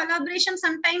work in collaboration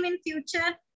sometime in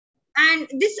future. And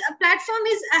this platform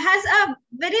has a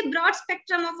very broad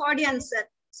spectrum of audience, sir.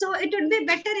 So it would be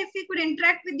better if we could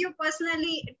interact with you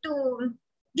personally to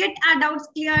get our doubts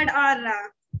cleared or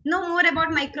know more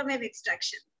about microwave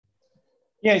extraction.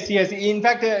 Yes. In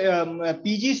fact,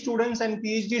 PG students and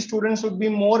PhD students would be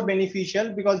more beneficial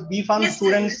because B.Pharm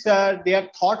students, their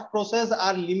thought process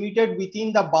are limited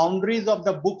within the boundaries of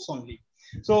the books only.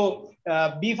 So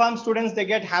B.Pharm students, they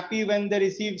get happy when they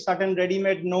receive certain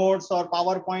ready-made notes or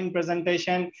PowerPoint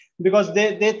presentation because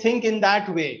they think in that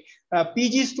way.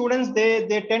 PG students,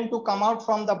 they tend to come out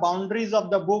from the boundaries of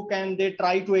the book and they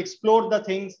try to explore the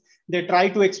things. They try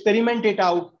to experiment it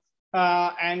out.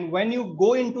 And when you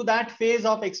go into that phase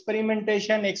of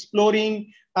experimentation,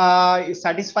 exploring,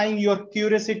 satisfying your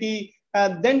curiosity,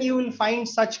 then you will find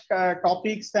such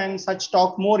topics and such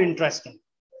talk more interesting.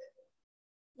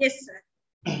 Yes, sir.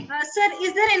 Sir,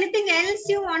 is there anything else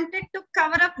you wanted to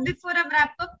cover up before a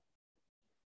wrap up?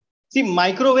 See,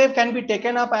 microwave can be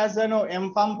taken up as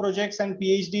M.Pharm projects and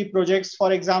PhD projects.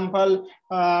 For example,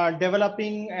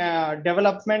 development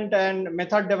and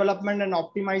method development and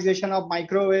optimization of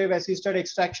microwave assisted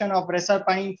extraction of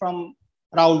reserpine from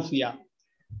Rauwolfia.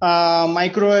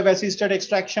 Microwave assisted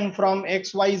extraction from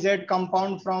XYZ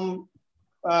compound from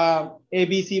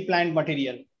ABC plant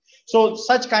material. So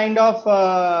such kind of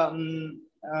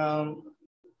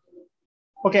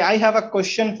okay, I have a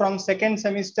question from second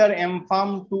semester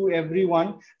M.Pharm to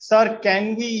everyone. Sir,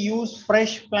 can we use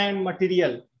fresh plant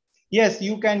material? Yes,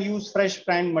 you can use fresh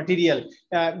plant material.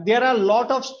 There are a lot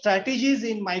of strategies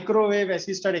in microwave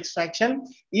assisted extraction.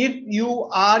 If you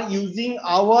are using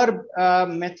our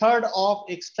method of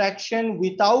extraction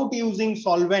without using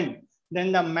solvent,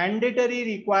 then the mandatory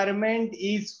requirement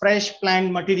is fresh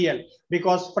plant material,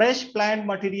 because fresh plant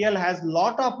material has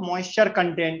lot of moisture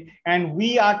content and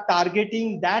we are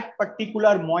targeting that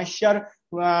particular moisture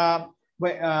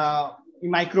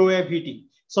microwave heating.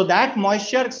 So that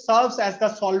moisture serves as the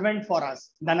solvent for us,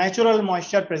 the natural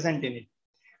moisture present in it.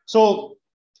 So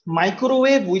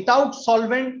microwave without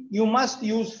solvent, you must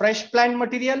use fresh plant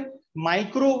material.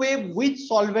 Microwave with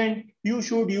solvent, you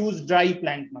should use dry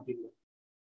plant material.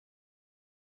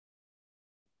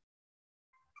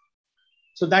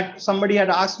 So that somebody had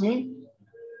asked me,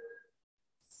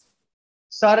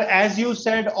 sir, as you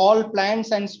said, all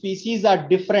plants and species are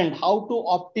different. How to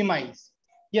optimize?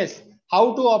 Yes,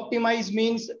 how to optimize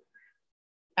means,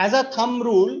 as a thumb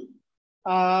rule,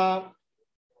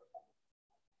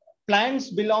 plants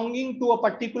belonging to a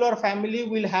particular family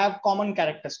will have common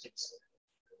characteristics.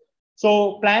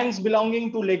 So plants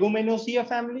belonging to Leguminosae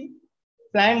family,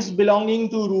 plants belonging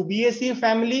to Rubiaceae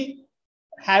family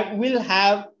will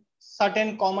have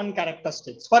certain common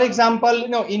characteristics. For example,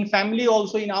 in family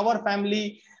also, in our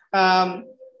family,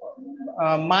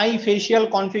 my facial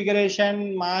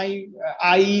configuration, my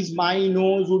eyes, my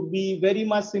nose would be very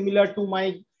much similar to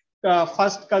my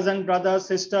first cousin, brothers,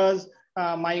 sisters,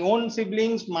 my own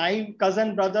siblings, my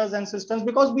cousin, brothers and sisters,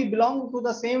 because we belong to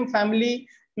the same family.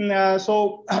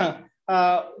 So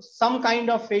some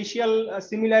kind of facial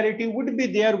similarity would be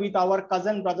there with our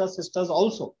cousin, brothers, sisters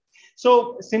also.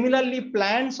 So similarly,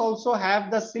 plants also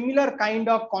have the similar kind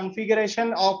of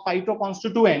configuration of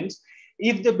phytoconstituents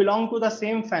if they belong to the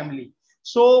same family.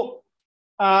 So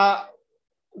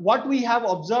what we have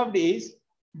observed is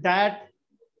that,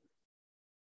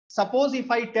 suppose if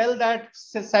I tell that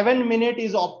 7 minutes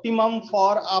is optimum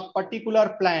for a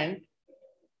particular plant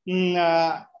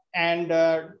and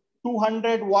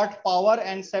 200 watt power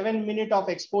and 7 minutes of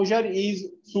exposure is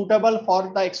suitable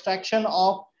for the extraction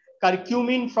of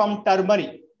curcumin from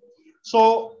turmeric.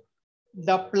 So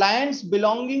the plants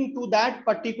belonging to that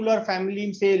particular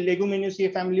family, say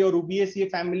Leguminosae family or Rubiaceae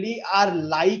family, are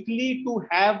likely to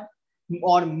have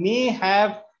or may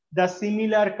have the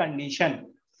similar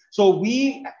condition. So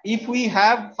if we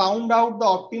have found out the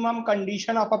optimum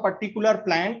condition of a particular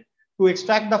plant to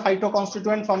extract the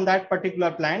phytoconstituent from that particular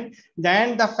plant,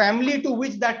 then the family to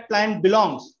which that plant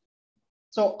belongs,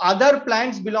 so other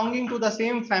plants belonging to the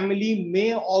same family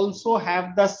may also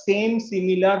have the same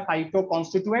similar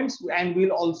phytoconstituents and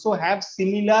will also have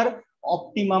similar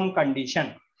optimum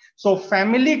condition. So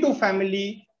family to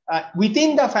family,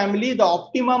 within the family, the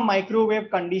optimum microwave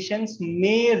conditions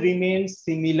may remain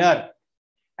similar.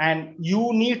 And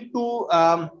you need to,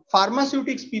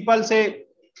 pharmaceutics people say,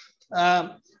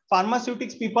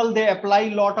 pharmaceutics people, they apply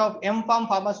a lot of M.Pharm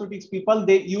pharmaceutics people,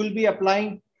 you will be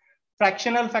applying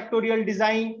fractional factorial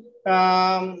design,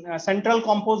 central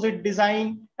composite design,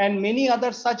 and many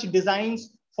other such designs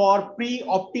for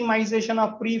pre-optimization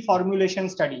of pre-formulation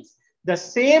studies. The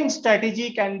same strategy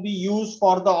can be used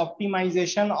for the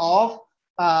optimization of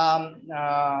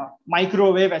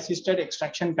microwave assisted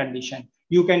extraction condition.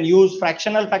 You can use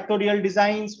fractional factorial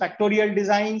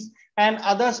designs, and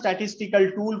other statistical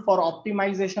tool for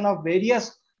optimization of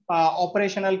various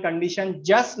operational conditions.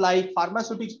 Just like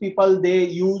pharmaceutics people, they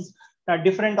use a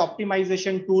different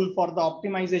optimization tool for the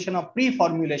optimization of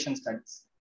pre-formulation studies.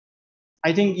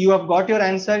 I think you have got your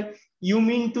answer. You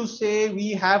mean to say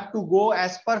we have to go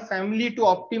as per family to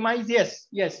optimize? Yes,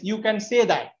 yes, you can say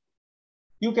that.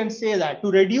 You can say that.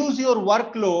 To reduce your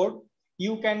workload,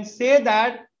 you can say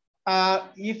that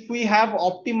if we have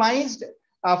optimized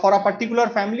for a particular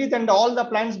family, then all the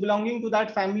plants belonging to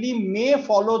that family may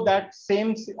follow that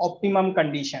same optimum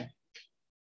condition.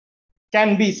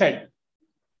 Can be said.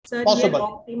 Sir,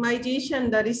 Possible. Here optimization,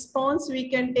 the response we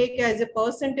can take as a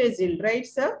percentage yield, right,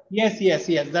 sir? Yes, yes,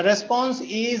 yes. The response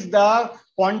is the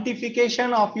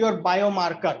quantification of your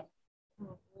biomarker.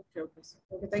 Okay, okay, sir.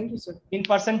 Okay, thank you, sir. In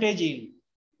percentage yield.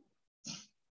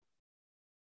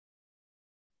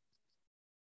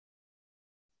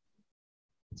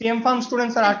 CM Farm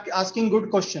students are asking good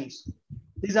questions.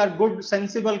 These are good,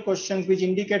 sensible questions, which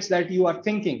indicates that you are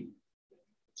thinking.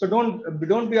 So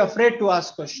don't be afraid to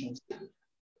ask questions.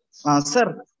 Sir,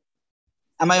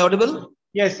 am I audible?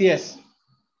 Yes, yes.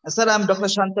 Sir, I'm Dr.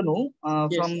 Shantanu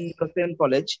Yes. from Kaseem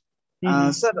College.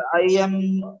 Mm-hmm. Sir,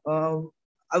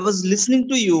 I was listening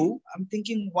to you. I'm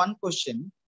thinking one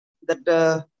question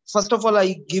that first of all,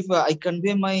 I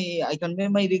convey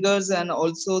my regards, and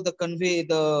also convey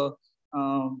the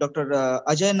Dr.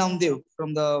 Ajay Namdev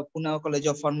from the Pune College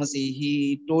of Pharmacy.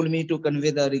 He told me to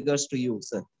convey the regards to you,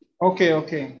 sir. Okay,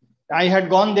 okay. I had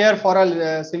gone there for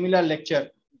a similar lecture.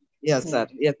 Yes, sir.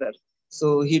 Yes, sir.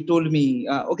 So he told me,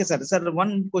 okay, sir. Sir,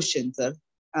 one question, sir.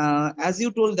 As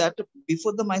you told that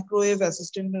before the microwave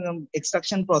assisted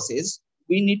extraction process,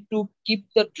 we need to keep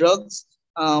the drugs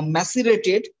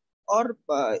macerated or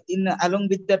along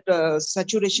with that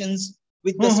saturations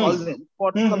with the solvent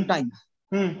for some time.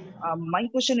 My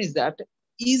question is that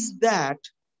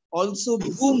also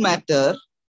do matter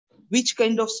which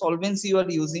kind of solvents you are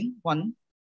using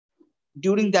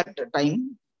during that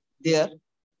time there,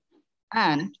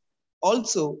 and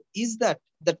also is that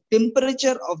the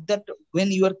temperature of that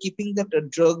when you are keeping that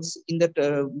drugs in that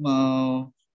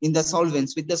in the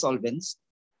solvents, with the solvents,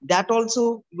 that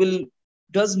also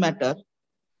does matter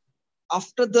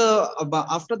after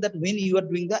that when you are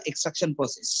doing the extraction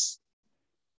process,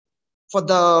 for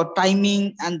the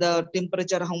timing and the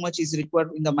temperature, how much is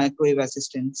required in the microwave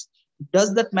assistance.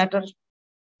 Does that matter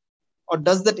or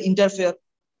does that interfere?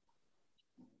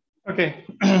 Okay.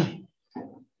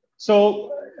 So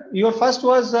your first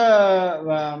was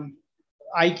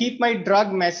I keep my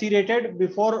drug macerated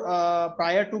before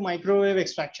prior to microwave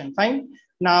extraction. Fine.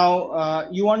 Now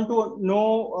you want to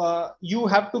know you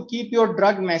have to keep your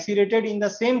drug macerated in the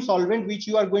same solvent which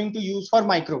you are going to use for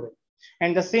microwave.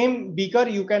 And the same beaker,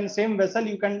 same vessel,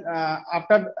 you can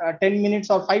after 10 minutes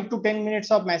or 5 to 10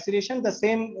 minutes of maceration, the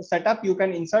same setup you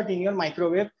can insert in your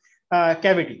microwave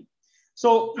cavity.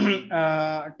 So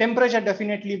temperature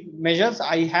definitely measures.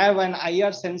 I have an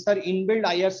IR sensor, inbuilt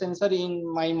IR sensor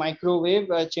in my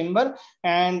microwave chamber,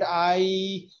 and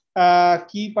I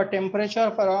keep a temperature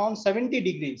of around 70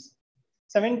 degrees.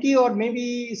 70 or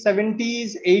maybe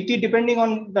 70s, 80, depending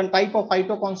on the type of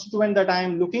phytoconstituent that I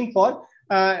am looking for.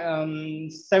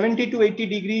 70 to 80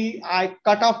 degree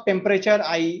cutoff temperature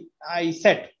I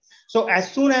set. So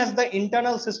as soon as the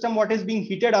internal system, what is being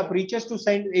heated up, reaches to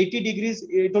 80 degrees,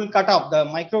 it will cut off. The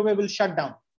microwave will shut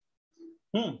down.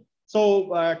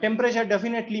 So temperature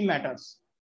definitely matters.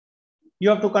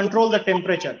 You have to control the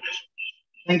temperature.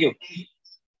 Thank you.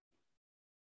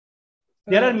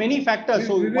 There are many factors.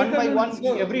 So one by one,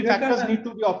 every factors need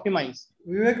to be optimized.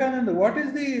 Vivekananda, what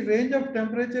is the range of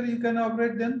temperature you can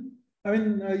operate then? I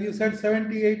mean, you said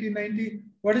 70, 80, 90.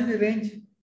 What is the range?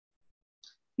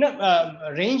 No,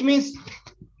 range means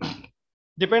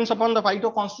depends upon the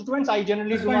phytoconstituents. I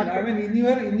generally do not. I mean,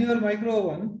 in your micro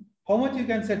oven, how much you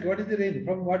can set? What is the range?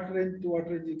 From what range to what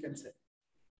range you can set?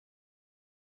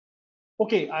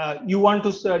 Okay, you want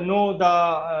to know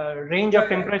the range of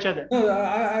temperature then? No,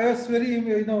 I was very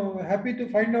happy to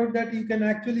find out that you can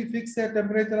actually fix a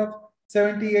temperature of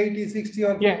 70, 80, 60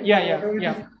 or whatever it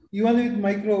is, even with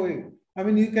microwave. I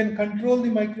mean, you can control the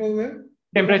microwave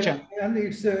temperature and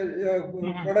its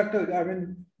product. I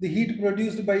mean, the heat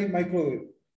produced by microwave.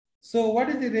 So, what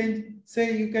is the range?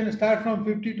 Say you can start from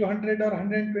 50 to 100 or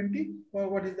 120, or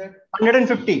what is that?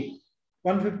 150.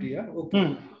 150, yeah?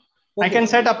 Okay. Okay. I can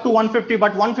set up to 150,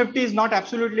 but 150 is not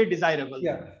absolutely desirable.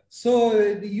 Yeah. So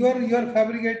your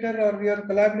fabricator or your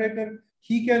collaborator,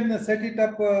 he can set it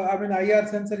up. I mean, IR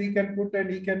sensor he can put and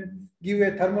he can give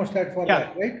a thermostat for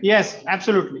that, right? Yes,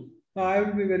 absolutely. I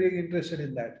will be very interested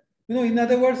in that. In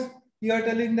other words, you are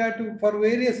telling that for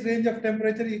various range of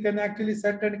temperature, you can actually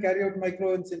set and carry out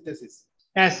micro synthesis.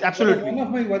 Yes, absolutely. One of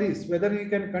my worries, whether you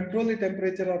can control the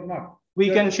temperature or not. We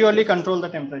can surely control the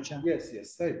temperature. Yes,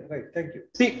 right. Thank you.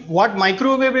 See, what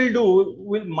microwave will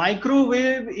do,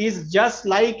 microwave is just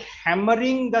like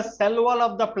hammering the cell wall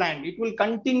of the plant. It will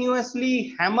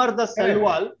continuously hammer the cell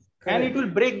wall and it will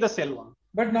break the cell wall.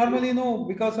 But normally,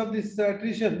 because of this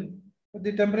attrition,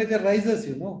 the temperature rises,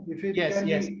 if it can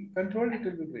be controlled, it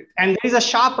will be great. And there is a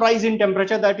sharp rise in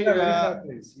temperature that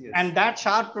is, yes. And that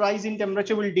sharp rise in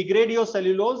temperature will degrade your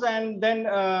cellulose, and then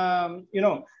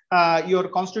your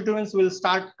constituents will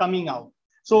start coming out.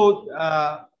 So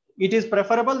it is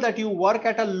preferable that you work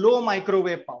at a low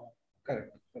microwave power.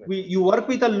 Correct. You work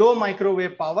with a low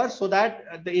microwave power so that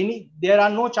there are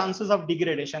no chances of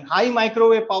degradation. High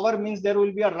microwave power means there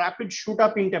will be a rapid shoot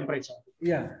up in temperature.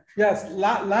 Yes.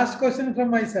 Last question from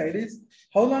my side is,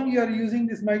 how long you are using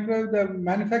this microwave? The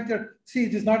manufacturer, see,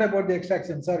 it is not about the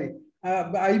extraction. Sorry,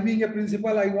 I being a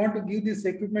principal, I want to give this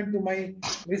equipment to my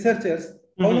researchers.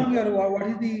 How long what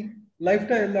is the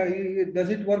lifetime? Does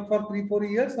it work for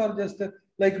 3-4 years, or just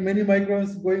like many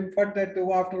microwaves going for that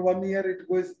after 1 year it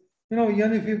goes?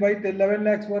 Even if you buy 11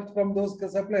 lakhs worth from those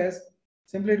suppliers,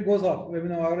 simply it goes off.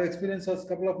 Our experience was a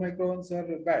couple of microwaves are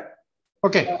bad.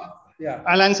 Okay.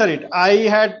 I'll answer it. I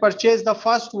had purchased the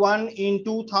first one in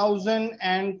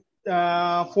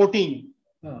 2014.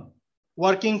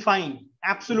 Working fine.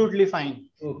 Absolutely fine.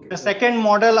 Okay. The second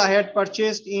model I had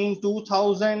purchased in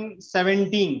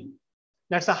 2017.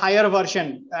 That's a higher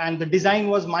version. And the design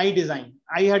was my design.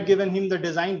 I had given him the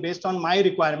design based on my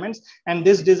requirements. And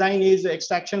this design is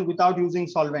extraction without using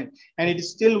solvent. And it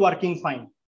is still working fine.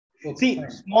 Okay, see,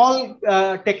 small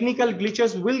technical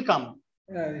glitches will come.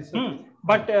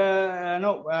 But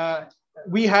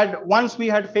we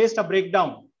had faced a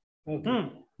breakdown.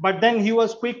 But then he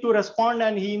was quick to respond,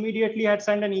 and he immediately had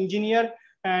sent an engineer,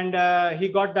 and he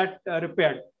got that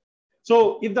repaired.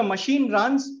 So if the machine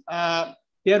runs,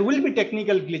 there will be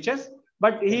technical glitches,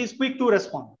 but he is quick to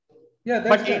respond.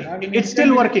 But it's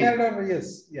still working.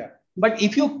 But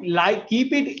if you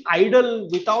keep it idle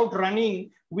without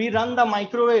running, we run the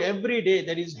microwave every day.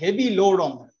 There is heavy load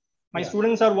on that. My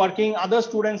students are working, other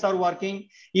students are working.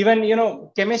 Even,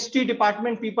 chemistry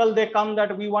department people, they come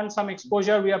that we want some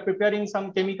exposure. We are preparing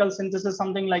some chemical synthesis,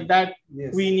 something like that.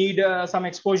 We need some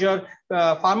exposure.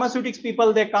 Pharmaceutics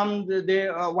people, they come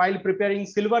while preparing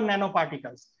silver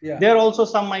nanoparticles. There also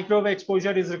some microwave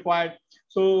exposure is required.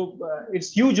 So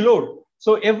it's huge load.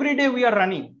 So every day we are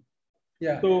running.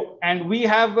 So, and we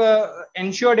have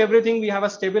ensured everything. We have a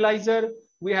stabilizer.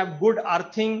 We have good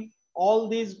earthing. All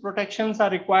these protections are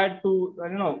required to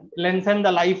lengthen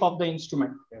the life of the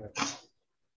instrument.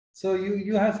 So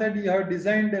you have said you have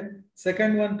designed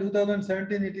second one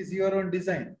 2017. It is your own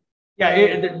design.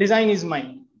 The design is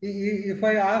mine. If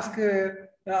I ask,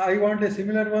 I want a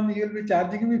similar one, you will be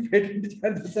charging me patent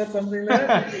charges or something like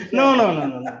that.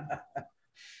 No.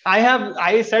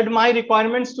 I said my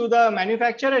requirements to the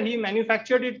manufacturer. He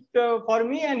manufactured it for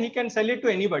me, and he can sell it to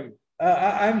anybody.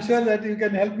 I'm sure that you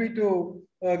can help me to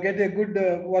get a good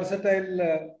versatile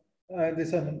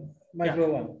this one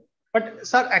micro one. But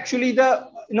sir, actually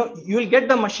you will get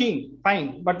the machine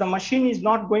fine, but the machine is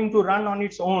not going to run on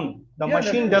its own. The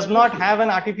machine does not have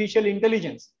an artificial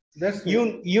intelligence.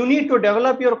 You need to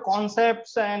develop your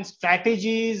concepts and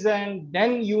strategies, and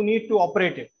then you need to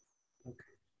operate it.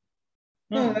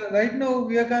 No, right now,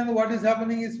 Vivekananda, what is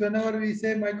happening is whenever we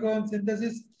say micro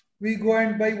synthesis, we go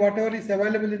and buy whatever is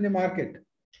available in the market,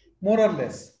 more or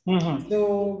less.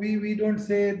 So we don't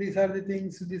say these are the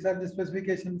things, these are the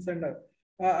specifications, and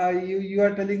you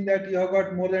are telling that you have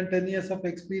got more than 10 years of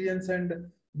experience, and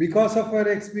because of our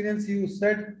experience, you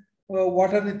said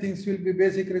what are the things will be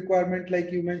basic requirement,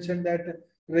 like you mentioned that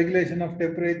regulation of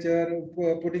temperature,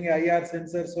 putting IR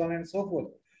sensors, so on and so forth.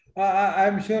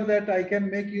 I'm sure that I can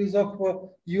make use of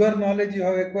your knowledge you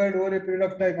have acquired over a period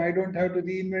of time. I don't have to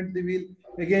reinvent the wheel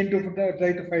again to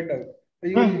try to find out.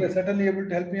 You will certainly able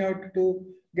to help me out to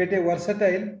get a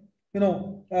versatile.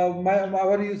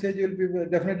 Our usage will be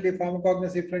definitely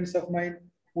pharmacognosy friends of mine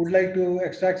would like to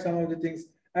extract some of the things.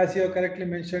 As you have correctly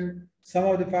mentioned, some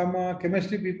of the pharma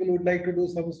chemistry people would like to do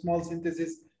some small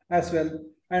synthesis as well.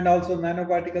 And also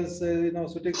nanoparticles, a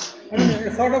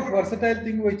sort of versatile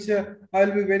thing which I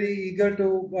will be very eager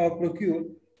to procure.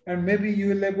 and maybe you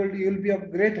will be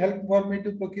of great help for me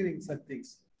to procuring such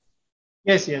things.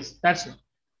 Yes, yes, that's it.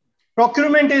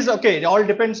 Procurement is okay. It all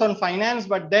depends on finance,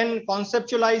 but then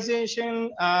conceptualization,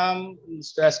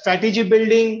 strategy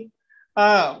building,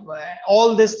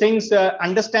 all these things,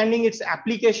 understanding its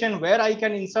application, where I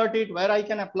can insert it, where I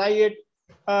can apply it,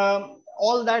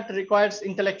 all that requires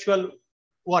intellectual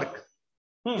work.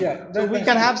 Yeah, so we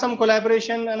can have some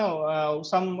collaboration,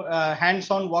 some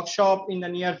hands-on workshop in the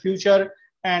near future,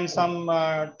 and some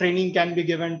training can be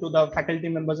given to the faculty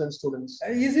members and students.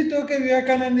 Is it okay,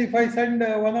 Vivekananda, if I send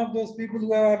one of those people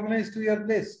who have organized to your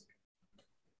place?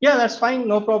 Yeah, that's fine.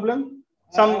 No problem.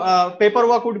 Some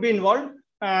paperwork would be involved,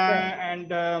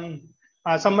 and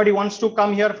somebody wants to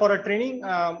come here for a training,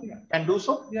 can do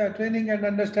so. Yeah, training and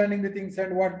understanding the things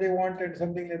and what they want and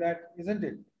something like that, isn't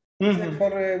it? Say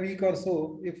for a week or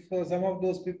so, if some of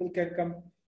those people can come,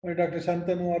 or Dr.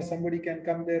 Shantanu or somebody can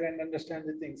come there and understand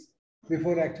the things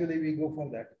before actually we go for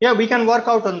that. Yeah, we can work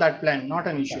out on that plan. Not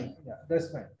an issue. Yeah,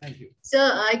 that's fine. Thank you. Sir,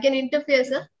 I can interfere,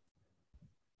 sir.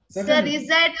 Certainly. Sir, is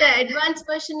that advanced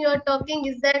version you are talking,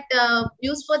 is that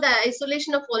used for the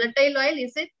isolation of volatile oil,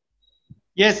 is it?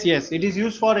 Yes, yes. It is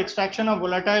used for extraction of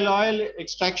volatile oil,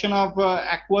 extraction of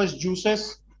aqueous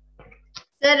juices.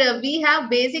 Sir, we have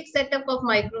basic setup of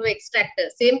microwave extractor.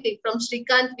 Same thing from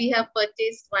Shrikant we have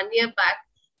purchased 1 year back.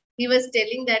 He was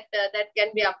telling that that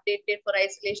can be updated for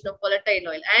isolation of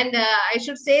volatile oil. And I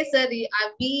should say, sir,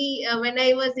 when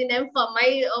I was in MPharm,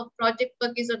 my project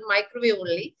work is on microwave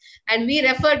only. And we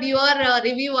referred your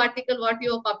review article, what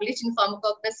you published in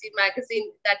Pharmacognosy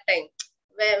magazine that time,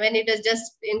 when it was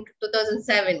just in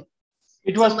 2007.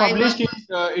 It was published.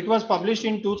 It was published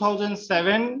in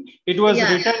 2007. It was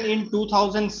written in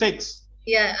 2006.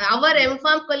 Yeah, our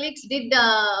MPharm colleagues did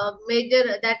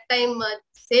major that time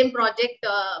same project.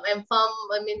 MPharm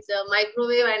means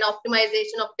microwave and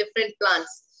optimization of different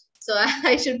plants. So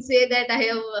I should say that I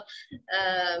have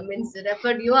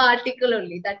referred your article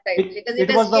only that time because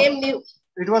it was new.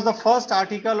 It was the first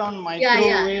article on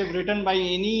microwave written by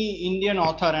any Indian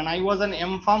author, and I was an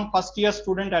MPharm first year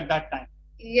student at that time.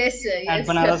 Yes, sir. At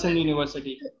Banaras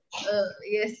University.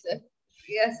 Yes, sir.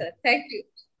 Yes, sir. Thank you.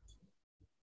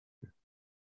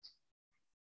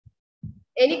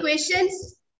 Any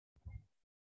questions?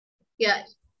 Yeah.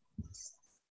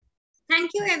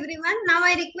 Thank you, everyone. Now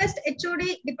I request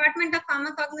HOD Department of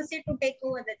Pharmacognosy to take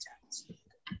over the charge.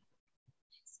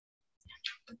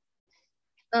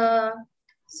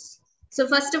 So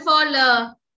first of all,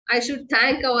 I should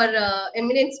thank our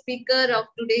eminent speaker of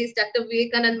today is Dr.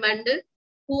 Vivekananda Mandal,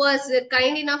 who was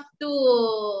kind enough to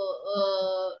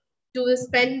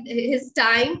spend his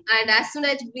time, and as soon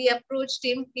as we approached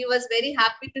him, he was very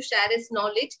happy to share his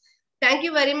knowledge. Thank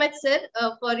you very much, sir,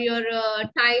 for your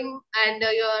time and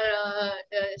your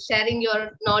sharing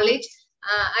your knowledge.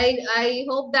 I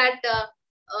hope that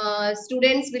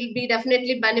students will be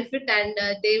definitely benefit, and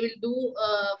they will do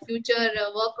future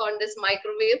work on this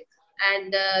microwave,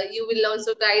 and you will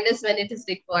also guide us when it is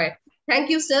required. Thank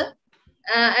you, sir.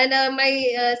 And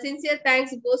my sincere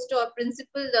thanks goes to our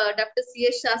principal, Dr.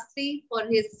 C.S. Shastri, for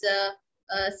his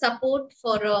support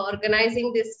for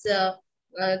organizing this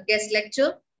guest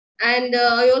lecture. And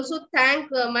I also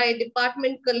thank my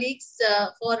department colleagues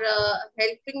for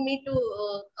helping me to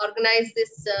organize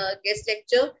this guest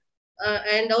lecture.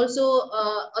 And also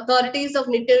authorities of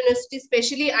Nitte University,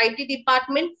 especially IT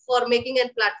department, for making a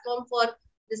platform for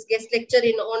this guest lecture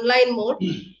in online mode.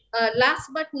 Last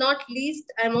but not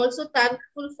least, I'm also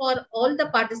thankful for all the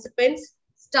participants,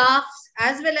 staffs,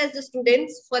 as well as the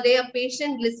students for their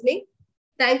patient listening.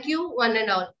 Thank you, one and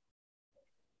all.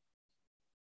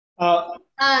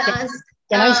 Can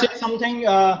I say something?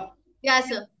 Yeah,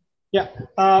 sir. Yeah.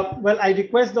 Well, I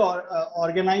request the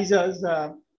organizers,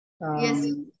 yes.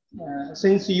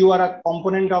 Since you are a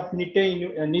component of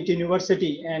Nitte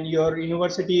University, and your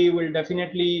university will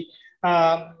definitely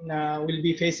will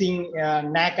be facing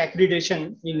NAC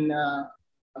accreditation in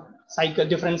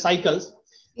different cycles.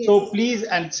 Yes. So please,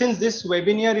 and since this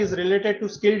webinar is related to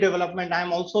skill development, I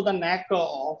am also the NAC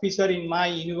officer in my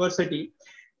university.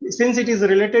 Since it is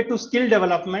related to skill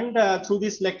development, through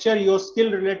this lecture, your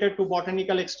skill related to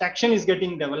botanical extraction is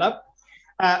getting developed.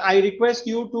 I request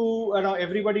you to,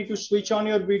 everybody to switch on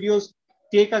your videos,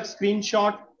 take a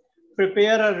screenshot,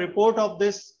 prepare a report of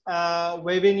this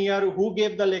webinar, who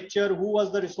gave the lecture, who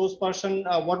was the resource person,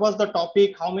 what was the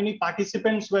topic, how many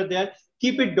participants were there,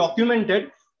 keep it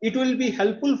documented. It will be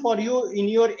helpful for you in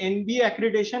your NB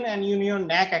accreditation and in your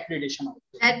NAC accreditation.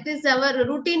 That is our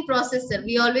routine process, sir.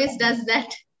 We always does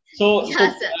that. So,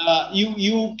 Yes,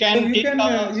 you can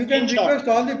you can request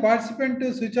all the participants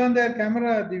to switch on their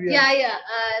camera, Divya. Yeah.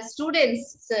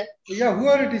 Students, sir. Yeah,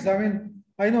 whoever it is. I mean,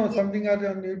 I know something on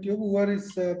YouTube. Whoever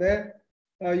is there,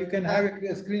 you can have a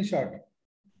screenshot,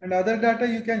 and other data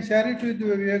you can share it with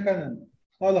Vivekananda.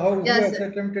 All who has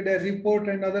attempted a report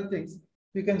and other things.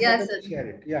 You can certainly share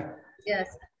it. Yeah. Yes.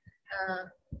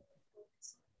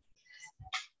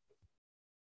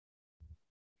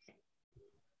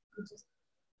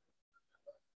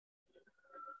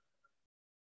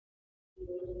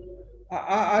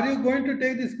 Are you going to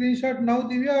take the screenshot now,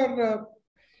 Divya, or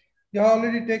you have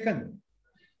already taken?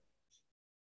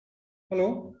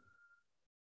 Hello?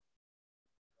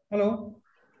 Hello?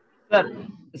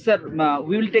 Sir,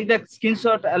 we will take the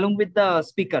screenshot along with the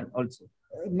speaker also.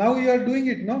 Now you are doing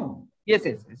it, no? Yes.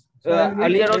 So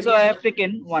earlier also I have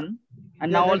taken one,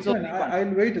 and now also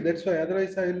I'll wait. That's why.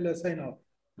 Otherwise, I will sign off.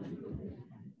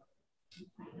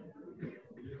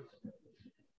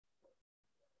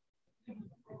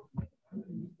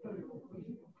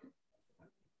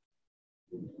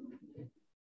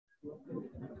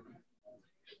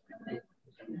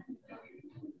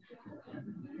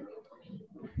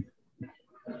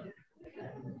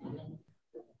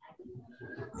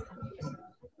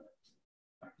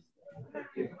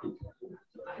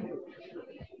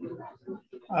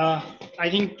 I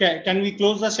think, can we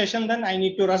close the session then? I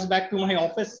need to rush back to my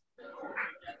office.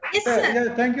 Yes, sir.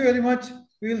 Yeah, thank you very much.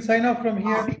 We will sign off from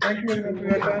here. Thank you very much,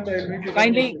 Vivekananda.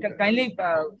 Kindly. Thank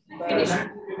you,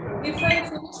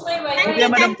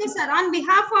 sir. On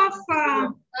behalf of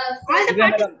all the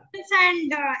participants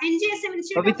and NGSM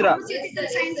Institute of Pharmaceutical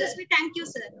Sciences, we thank you,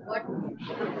 sir.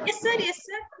 Yes, sir. Yes,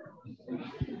 sir.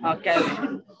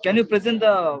 Can you present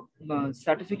the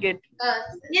certificate?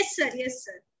 Yes, sir. Yes,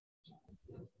 sir.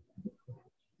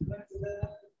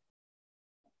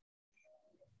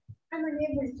 I'm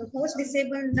unable to host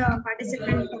disabled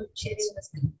participant from sharing the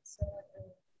screen. So,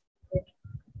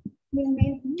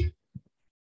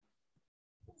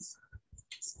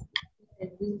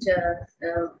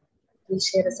 We'll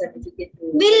share a certificate.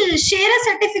 We'll share a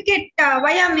certificate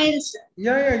via mails.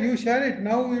 Yeah, you share it.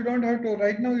 Now you don't have to,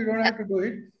 right now you don't have to do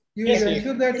it. You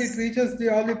ensure that it reaches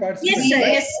all the participants. Yes, sir.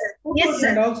 Right? Yes, sir. Yes, sir.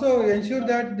 And also ensure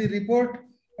that the report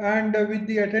and with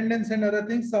the attendance and other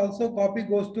things, also copy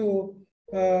goes to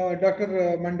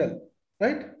Dr. Mandal,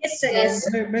 right? Yes, sir. Yes,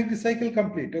 sir. Make the cycle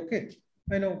complete, okay?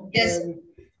 I know. Yes.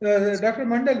 Dr.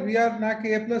 Mandal, we are NAC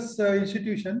A+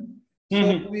 institution. So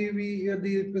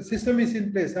the system is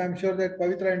in place. I'm sure that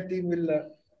Pavitra and team will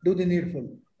do the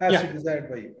needful as desired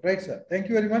by you. Right, sir? Thank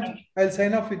you very much. I'll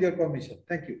sign off with your permission.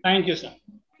 Thank you. Thank you, sir.